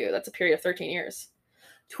 1922. That's a period of 13 years.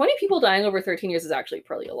 20 people dying over 13 years is actually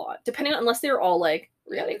probably a lot. Depending on, unless they were all, like,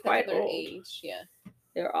 really quite old. Age, yeah.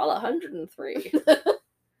 They were all 103. It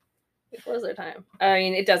was their time. I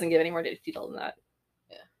mean, it doesn't give any more detail than that.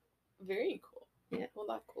 Yeah. Very cool. Yeah. Well,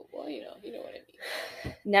 not cool. Well, you know what I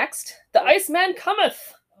mean. Next, the Iceman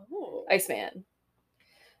cometh. Oh. Iceman.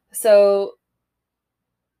 So,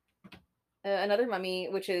 another mummy,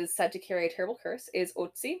 which is said to carry a terrible curse, is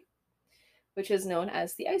Otzi, which is known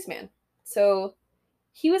as the Iceman. So,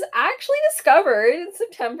 he was actually discovered in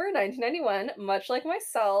September 1991, much like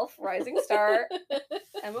myself, rising star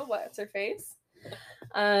Emma What's-Her-Face,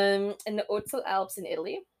 in the Otzi Alps in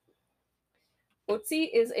Italy. Otzi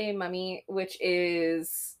is a mummy which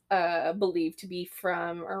is believed to be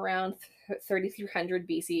from around 3300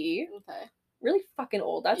 BCE. Okay. Really fucking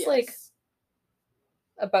old. That's like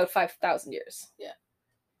about 5,000 years. Yeah.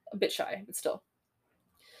 A bit shy, but still.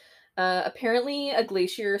 Apparently, a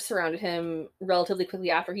glacier surrounded him relatively quickly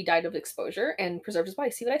after he died of exposure and preserved his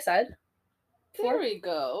body. See what I said? There we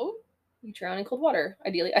go. You drown in cold water,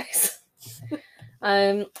 ideally ice.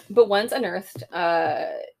 But once unearthed,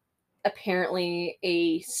 apparently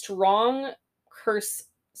a strong curse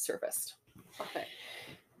surfaced. Okay.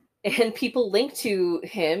 And people linked to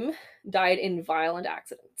him died in violent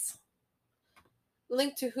accidents.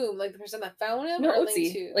 Linked to whom? Like the person that found him? No, or Otzi.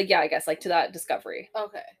 linked to... Like, yeah, I guess, like to that discovery.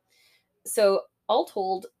 Okay. So, all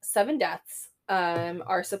told, 7 deaths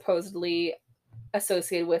are supposedly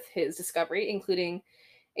associated with his discovery, including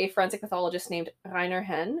a forensic pathologist named Rainer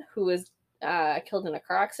Henn, who was killed in a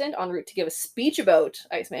car accident en route to give a speech about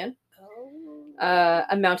Iceman.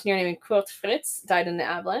 A mountaineer named Kurt Fritz died in an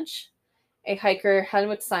avalanche. A hiker,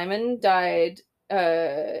 Helmut Simon, died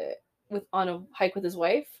on a hike with his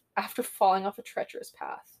wife after falling off a treacherous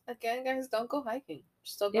path. Again, guys, don't go hiking.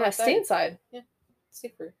 Just don't go outside. Stay inside. Yeah,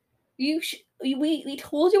 safer. We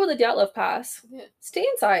told you about the Dyatlov Pass. Yeah. Stay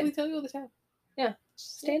inside. We tell you all the time. Yeah,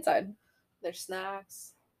 stay inside. There's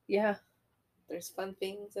snacks. Yeah. There's fun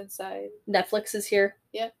things inside. Netflix is here.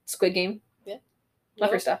 Yeah. Squid Game. Yeah. Not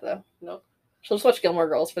for stuff, though. Nope. She'll just watch Gilmore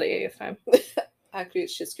Girls for the 80th time. Actually,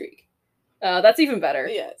 it's Schitt's Creek. That's even better.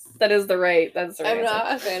 Yes. That's the right I'm answer.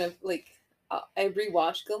 not a fan of, like, I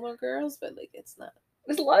rewatched Gilmore Girls, but, like, it's not.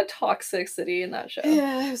 There's a lot of toxicity in that show.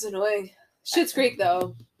 Yeah, it was annoying. Schitt's Creek,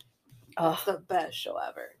 though. Oh. It's the best show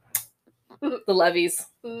ever. The Levies.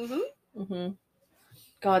 Mm-hmm. Mm-hmm.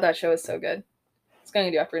 God, that show is so good. What's going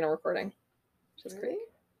to do after we're recording? Schitt's Really? Creek.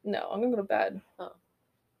 No, I'm going to go to bed. Oh.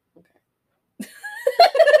 Okay.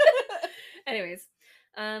 Anyways,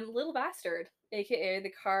 Little Bastard, aka the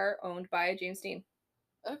car owned by James Dean.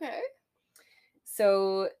 Okay.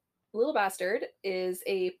 So, Little Bastard is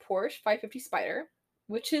a Porsche 550 Spider,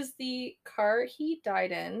 which is the car he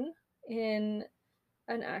died in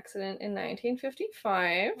an accident in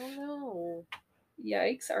 1955. Oh no.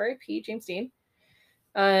 Yikes, R.I.P. James Dean.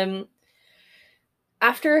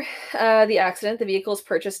 After the accident, the vehicle was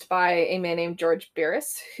purchased by a man named George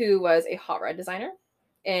Barris, who was a hot rod designer,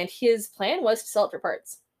 and his plan was to sell it for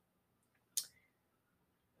parts.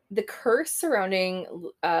 The curse surrounding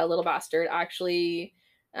Little Bastard actually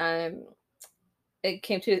it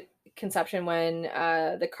came to conception when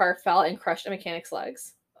the car fell and crushed a mechanic's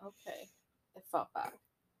legs. Okay. I fought back.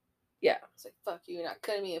 Yeah. It's like, fuck you, you're not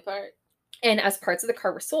cutting me apart. And as parts of the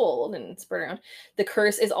car were sold and spread around, the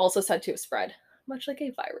curse is also said to have spread, much like a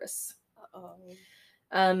virus.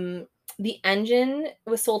 Uh-oh. The engine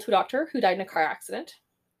was sold to a doctor who died in a car accident.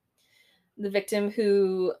 The victim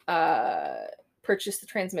who purchased the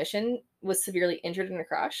transmission was severely injured in a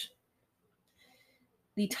crash.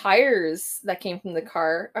 The tires that came from the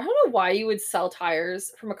car, I don't know why you would sell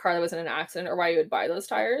tires from a car that was in an accident or why you would buy those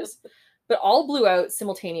tires, but all blew out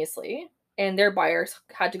simultaneously, and their buyers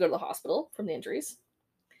had to go to the hospital from the injuries.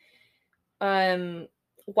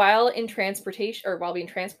 While being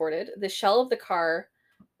transported, the shell of the car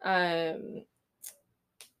and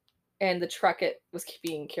the truck it was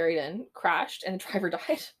being carried in crashed, and the driver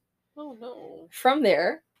died. Oh no. From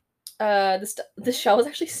there, the shell was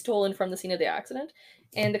actually stolen from the scene of the accident,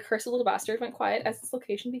 and the curse of Little Bastard went quiet as its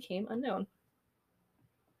location became unknown.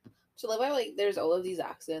 So love how like there's all of these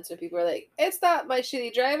accidents where people are like, it's not my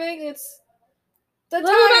shitty driving, it's the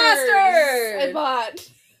Little tires Bastard I bought.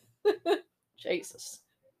 Jesus.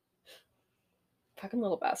 Fucking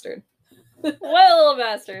Little Bastard. What a little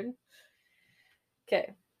bastard.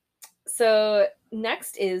 Okay. So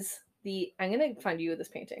next is I'm going to find you this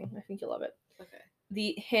painting. I think you'll love it. Okay.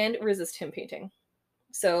 The Hand Resist Him painting.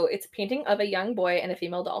 So it's a painting of a young boy and a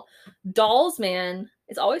female doll. Dolls, man.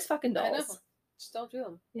 It's always fucking dolls. I know. Just don't do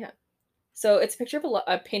them. Yeah. So it's a picture of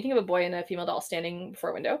a painting of a boy and a female doll standing before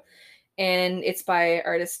a window. And it's by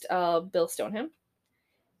artist Bill Stoneham.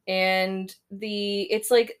 And it's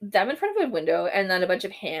like them in front of a window and then a bunch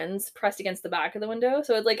of hands pressed against the back of the window.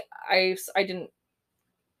 So it's like I didn't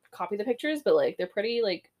copy the pictures, but like they're pretty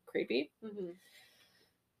like creepy. Mm-hmm.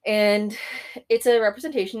 And it's a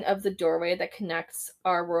representation of the doorway that connects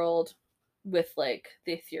our world with like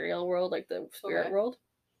the ethereal world, like the spirit world.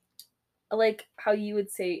 Like how you would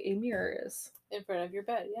say a mirror is. In front of your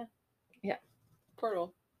bed, yeah. Yeah.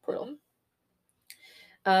 Portal. Mm-hmm.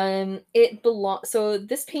 So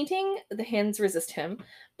this painting, The Hands Resist Him,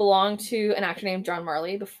 belonged to an actor named John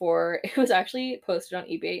Marley before it was actually posted on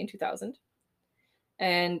eBay in 2000.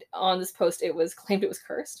 And on this post, it was claimed it was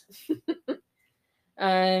cursed.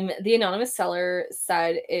 The anonymous seller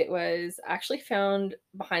said it was actually found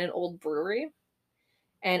behind an old brewery.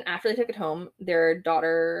 And after they took it home, their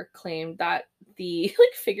daughter claimed that the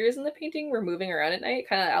like figures in the painting were moving around at night,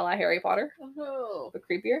 kind of a la Harry Potter. Oh no. But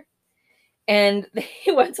creepier. And they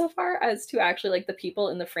went so far as to actually like the people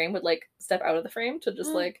in the frame would like step out of the frame to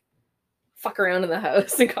just like fuck around in the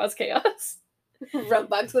house and cause chaos. Rub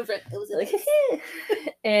bugs in the front. It was like,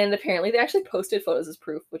 and apparently they actually posted photos as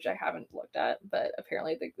proof, which I haven't looked at, but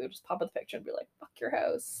apparently they would just pop up the picture and be like, fuck your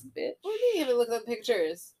house, bitch. What do you even look at the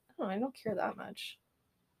pictures? Oh, I don't care that much.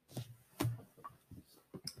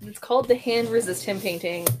 It's called The Hand Resist Him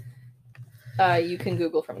painting. You can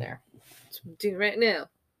Google from there. That's what I'm doing right now.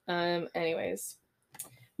 Anyways,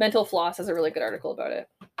 Mental Floss has a really good article about it.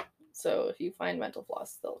 So if you find Mental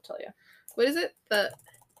Floss, they'll tell you. What is it?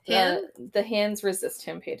 The Hands Resist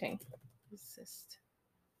Him painting. Resist.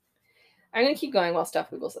 I'm gonna keep going while Steph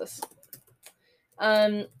Googles this.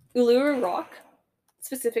 Uluru Rock,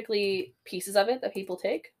 specifically pieces of it that people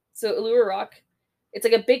take. So Uluru Rock, it's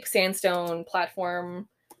like a big sandstone platform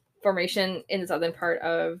formation in the southern part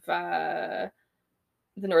of the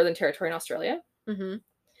Northern Territory in Australia. Mm-hmm.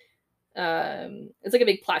 It's like a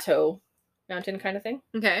big plateau mountain kind of thing.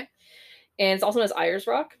 Okay. And it's also known as Ayers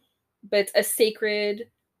Rock, but it's a sacred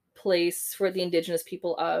place for the indigenous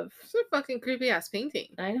people of... It's a fucking creepy ass painting.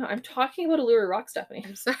 I know. I'm talking about Uluru Rock, Stephanie.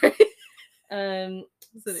 I'm sorry.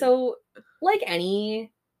 So, like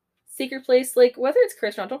any sacred place, like whether it's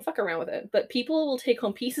cursed or not, don't fuck around with it. But people will take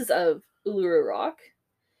home pieces of Uluru Rock,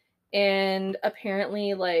 and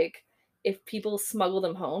apparently, like, if people smuggle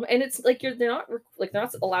them home, and it's like they're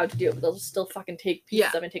not allowed to do it, but they'll just still fucking take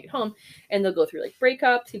pieces of it and take it home, and they'll go through like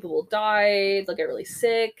breakups. People will die. They'll get really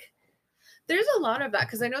sick. There's a lot of that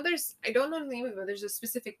because I know I don't know the name of it, but there's a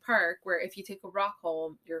specific park where if you take a rock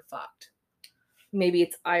home, you're fucked. Maybe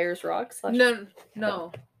it's Ayers Rock. No,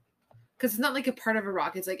 because it's not like a part of a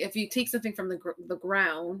rock. It's like if you take something from the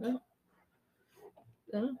ground.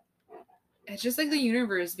 Oh. It's just like the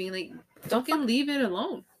universe being like, don't leave it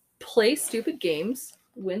alone. Play stupid games,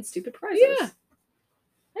 win stupid prizes. Yeah.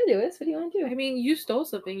 I do it. So what do you want to do? I mean, you stole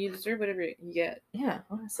something. You deserve whatever you get. Yeah,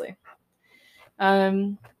 honestly.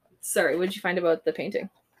 Sorry, what did you find about the painting?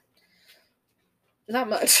 Not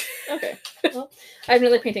much. Okay. Well, I have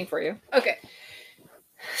another painting for you. Okay.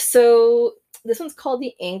 So this one's called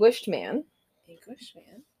The Anguished Man. English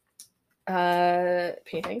man.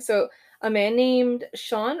 Painting. So a man named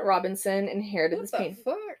Sean Robinson inherited What this the painting.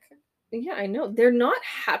 fuck? Yeah, I know. They're not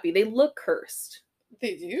happy. They look cursed.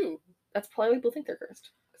 They do. That's probably why people think they're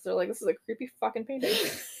cursed. Because they're like, this is a creepy fucking painting.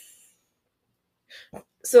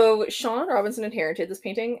 So Sean Robinson inherited this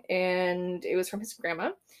painting, and it was from his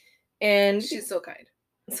grandma. And She's so kind.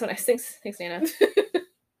 so nice. Thanks, Nana.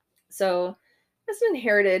 So as an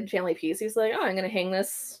inherited family piece, he's like, oh, I'm going to hang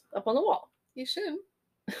this up on the wall. You should.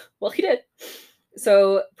 Well, he did.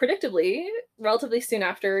 So predictably, relatively soon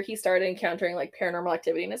after, he started encountering like paranormal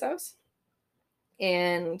activity in his house.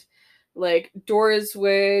 And like doors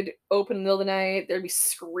would open in the middle of the night, there'd be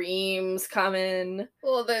screams coming.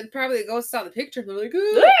 Well, then probably the ghost saw the picture and they're like,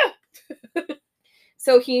 ah!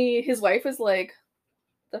 So his wife was like,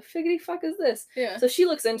 the figgity fuck is this? Yeah. So she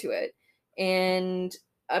looks into it, and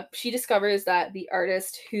she discovers that the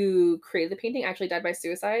artist who created the painting actually died by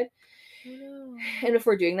suicide. Oh, no. And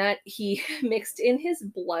before doing that, he mixed in his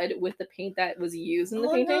blood with the paint that was used in the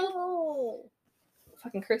painting. No.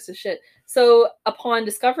 Fucking cursed as shit. So upon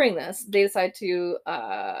discovering this, they decide to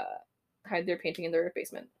hide their painting in their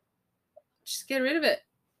basement. Just get rid of it.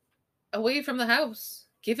 Away from the house.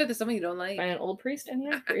 Give it to somebody you don't like. Find an old priest, and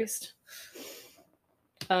young priest.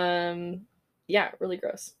 Yeah, really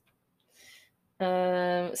gross.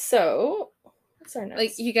 So what's our next?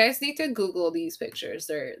 Like, you guys need to Google these pictures.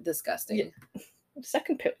 They're disgusting. Yeah.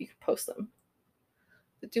 Second you can post them.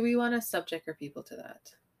 But do we want to subject our people to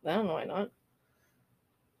that? I don't know why not.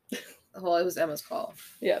 Well, it was Emma's call.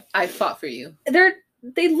 Yeah. I fought for you.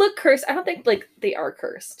 They look cursed. I don't think like they are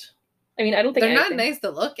cursed. I mean, I don't think they're not nice to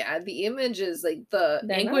look at. The image is like the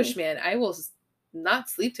Anguish man. I will not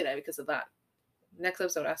sleep tonight because of that. Next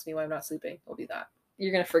episode, ask me why I'm not sleeping. It'll be that.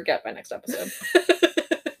 You're gonna forget by next episode.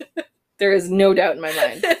 There is no doubt in my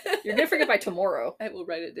mind. You're gonna forget by tomorrow. I will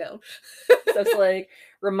write it down. So it's like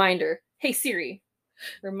reminder. Hey Siri,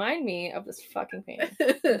 remind me of this fucking pain.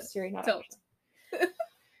 Siri, not Don't.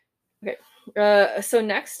 Okay. So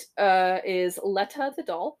next is Letta the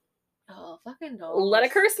doll. Oh, fucking doll. Let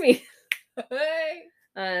it curse me.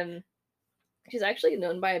 Hey. She's actually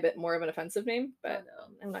known by a bit more of an offensive name, but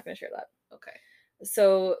I'm not going to share that. Okay.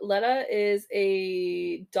 So Letta is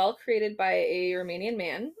a doll created by a Romanian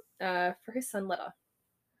man for his son Letta.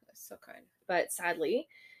 That's so kind. But sadly,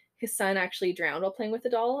 his son actually drowned while playing with the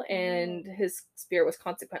doll, and his spirit was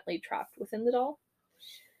consequently trapped within the doll.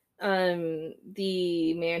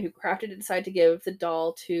 The man who crafted it decided to give the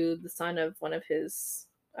doll to the son of one of his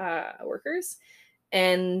workers,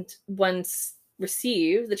 and once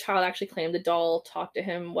received, the child actually claimed the doll talked to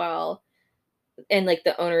him and like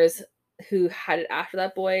the owners who had it after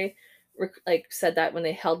that boy said that when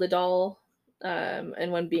they held the doll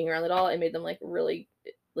and when being around the doll, it made them really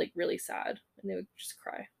sad, and they would just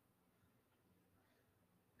cry.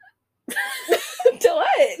 To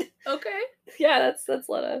what? Okay. Yeah, that's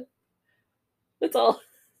Letta. That's all.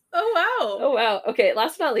 Oh wow. Oh wow. Okay,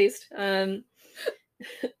 last but not least, the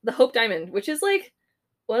Hope Diamond, which is like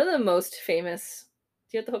one of the most famous.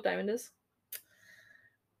 Do you know what the Hope Diamond is?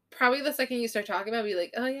 Probably the second you start talking about it, be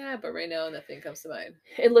like, oh yeah, but right now nothing comes to mind.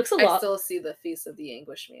 It looks a lot. I still see the face of the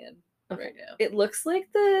Anguish man right now. It looks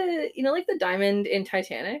like the diamond in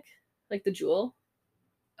Titanic, like the jewel.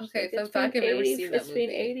 Okay, fun fact, I've never seen that movie. It's been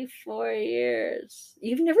 84 years.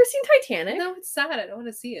 You've never seen Titanic? No, it's sad. I don't want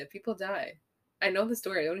to see it. People die. I know the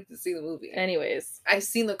story. I don't need to see the movie. Anyways. I've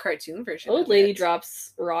seen the cartoon version. Old lady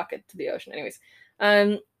drops rocket to the ocean. Anyways.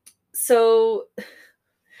 So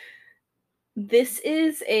this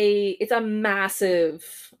is it's a massive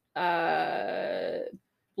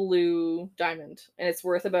blue diamond, and it's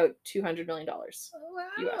worth about $200 million. Oh,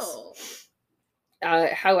 wow.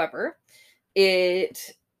 US. However,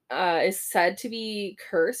 it is said to be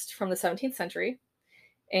cursed from the 17th century,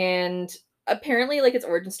 and apparently its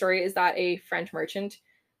origin story is that a French merchant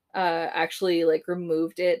actually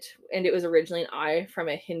removed it, and it was originally an eye from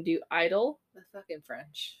a Hindu idol. The fucking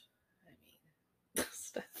French.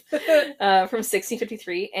 From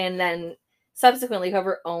 1653, and then subsequently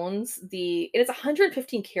whoever owns it is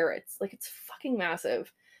 115 carats, it's fucking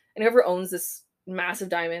massive, and whoever owns this massive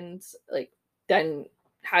diamond then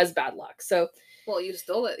has bad luck. So well, you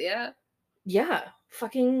stole it. Yeah,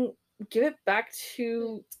 fucking give it back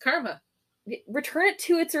to it's karma. Return it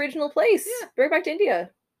to its original place. Bring it back to India.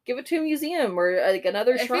 Give it to a museum or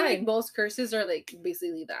another shrine. I feel most curses are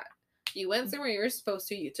basically that. You went somewhere you weren't supposed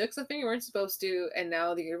to, you took something you weren't supposed to, and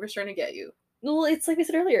now the universe is trying to get you. Well, it's like we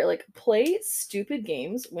said earlier, like, play stupid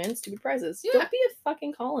games, win stupid prizes. Yeah. Don't be a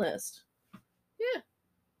fucking colonist. Yeah.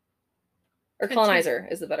 Or colonizer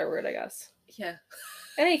is the better word, I guess. Yeah.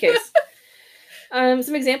 In any case,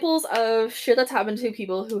 some examples of shit that's happened to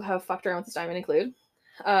people who have fucked around with this diamond include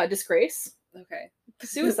disgrace, Okay.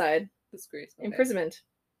 suicide, Disgrace. Okay. imprisonment,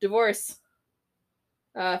 divorce,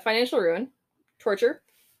 financial ruin, torture,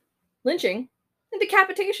 lynching, and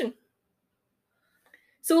decapitation.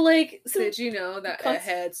 So, like, did you know that a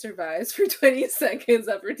head survives for 20 seconds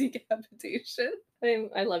after decapitation?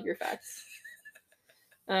 I love your facts.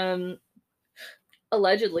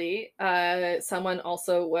 Allegedly, someone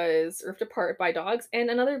also was ripped apart by dogs,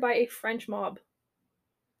 and another by a French mob.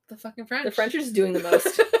 The fucking French. The French are just doing the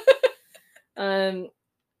most.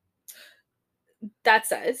 That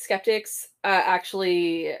said, skeptics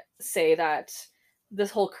actually say that this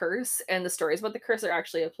whole curse and the stories about the curse are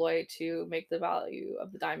actually a ploy to make the value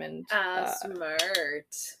of the diamond smart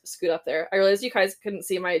scoot up there. I realized you guys couldn't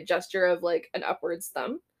see my gesture of like an upwards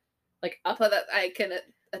thumb, like up. But that I can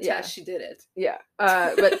attest she did it. Yeah,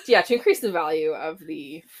 but yeah, to increase the value of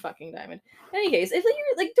the fucking diamond. In any case, if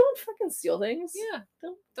you're like, don't fucking steal things. Yeah,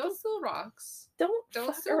 don't steal rocks. Don't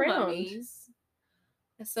fuck steal around. Mummies.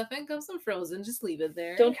 If something comes from frozen, just leave it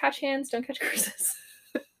there. Don't catch hands. Don't catch curses.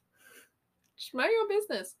 Just mind your own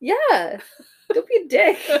business. Yeah. Don't be a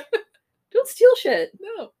dick. Don't steal shit.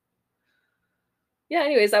 No. Yeah,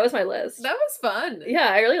 anyways, that was my list. That was fun. Yeah,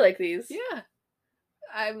 I really like these. Yeah.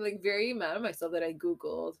 I'm like very mad at myself that I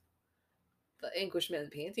Googled the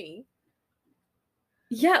Englishman painting.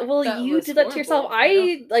 Yeah, well, you did that to yourself.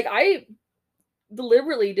 I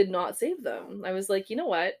deliberately did not save them. I was like, you know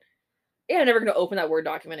what? Yeah, I'm never going to open that Word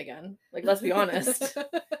document again. Like, let's be honest.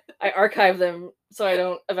 I archive them so I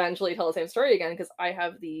don't eventually tell the same story again because I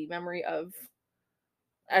have the memory of,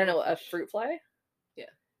 I don't know, a fruit fly. Yeah.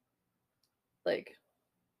 Like,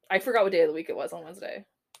 I forgot what day of the week it was on Wednesday.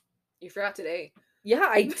 You forgot today. Yeah,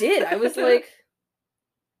 I did. I was like,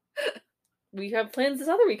 we have plans this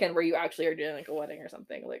other weekend where you actually are doing like a wedding or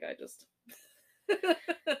something. Like, I just.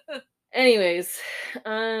 Anyways,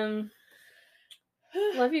 love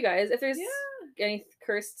you guys. If there's any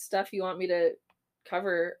cursed stuff you want me to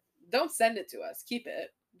cover, don't send it to us. Keep it.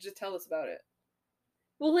 Just tell us about it.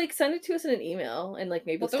 Well, like, send it to us in an email and like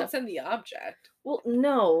maybe. Well, don't send the object. Well,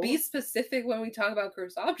 no. Be specific when we talk about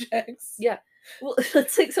cursed objects. Yeah. Well,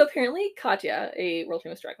 let's like, so apparently Katya, a world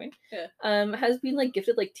famous drag queen, has been like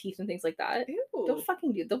gifted like teeth and things like that. Ew. Don't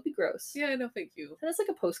fucking do. Don't be gross. Yeah, no, thank you. Send us like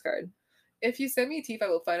a postcard. If you send me teeth, I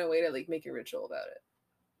will find a way to like make a ritual about it.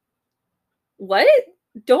 What?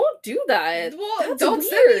 Don't do that. Well, that's don't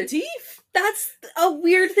weird. send me teeth. That's a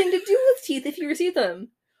weird thing to do with teeth if you receive them.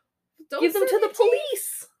 Don't give them to the teeth.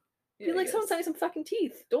 police. Yeah, be like, someone sent me some fucking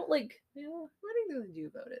teeth. Don't like. Yeah, what are they gonna do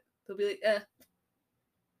about it? They'll be like,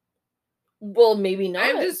 Well, maybe not.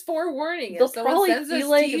 I'm just forewarning. They'll if someone probably sends feel us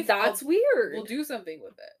like teeth, that's weird. We'll do something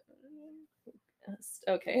with it.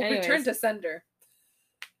 Okay. We'll anyways. return to sender.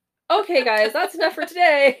 Okay, guys, that's enough for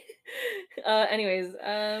today. Anyways,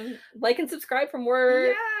 like and subscribe for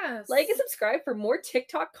more. Yes. Like and subscribe for more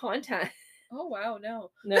TikTok content. Oh wow,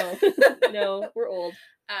 no. No, we're old.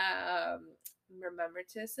 Remember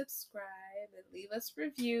to subscribe and leave us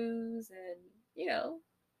reviews and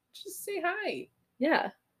just say hi.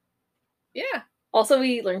 Yeah. Yeah. Also,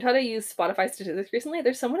 we learned how to use Spotify statistics recently.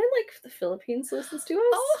 There's someone in like the Philippines who listens to us.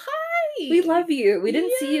 Oh, hi! We love you. We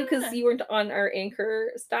didn't see you because you weren't on our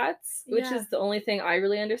Anchor stats, which is the only thing I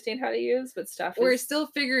really understand how to use. But we're still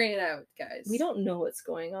figuring it out, guys. We don't know what's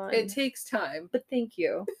going on. It takes time. But thank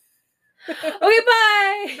you. Okay,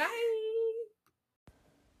 bye! Bye!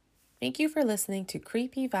 Thank you for listening to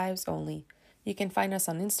Creepy Vibes Only. You can find us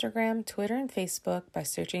on Instagram, Twitter, and Facebook by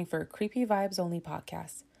searching for Creepy Vibes Only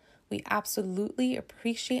Podcast. We absolutely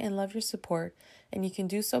appreciate and love your support, and you can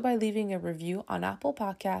do so by leaving a review on Apple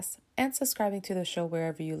Podcasts and subscribing to the show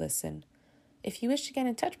wherever you listen. If you wish to get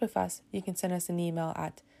in touch with us, you can send us an email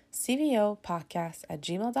at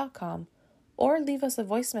cvopodcast@gmail.com or leave us a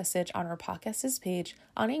voice message on our podcast's page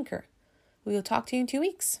on Anchor. We will talk to you in 2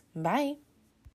 weeks. Bye!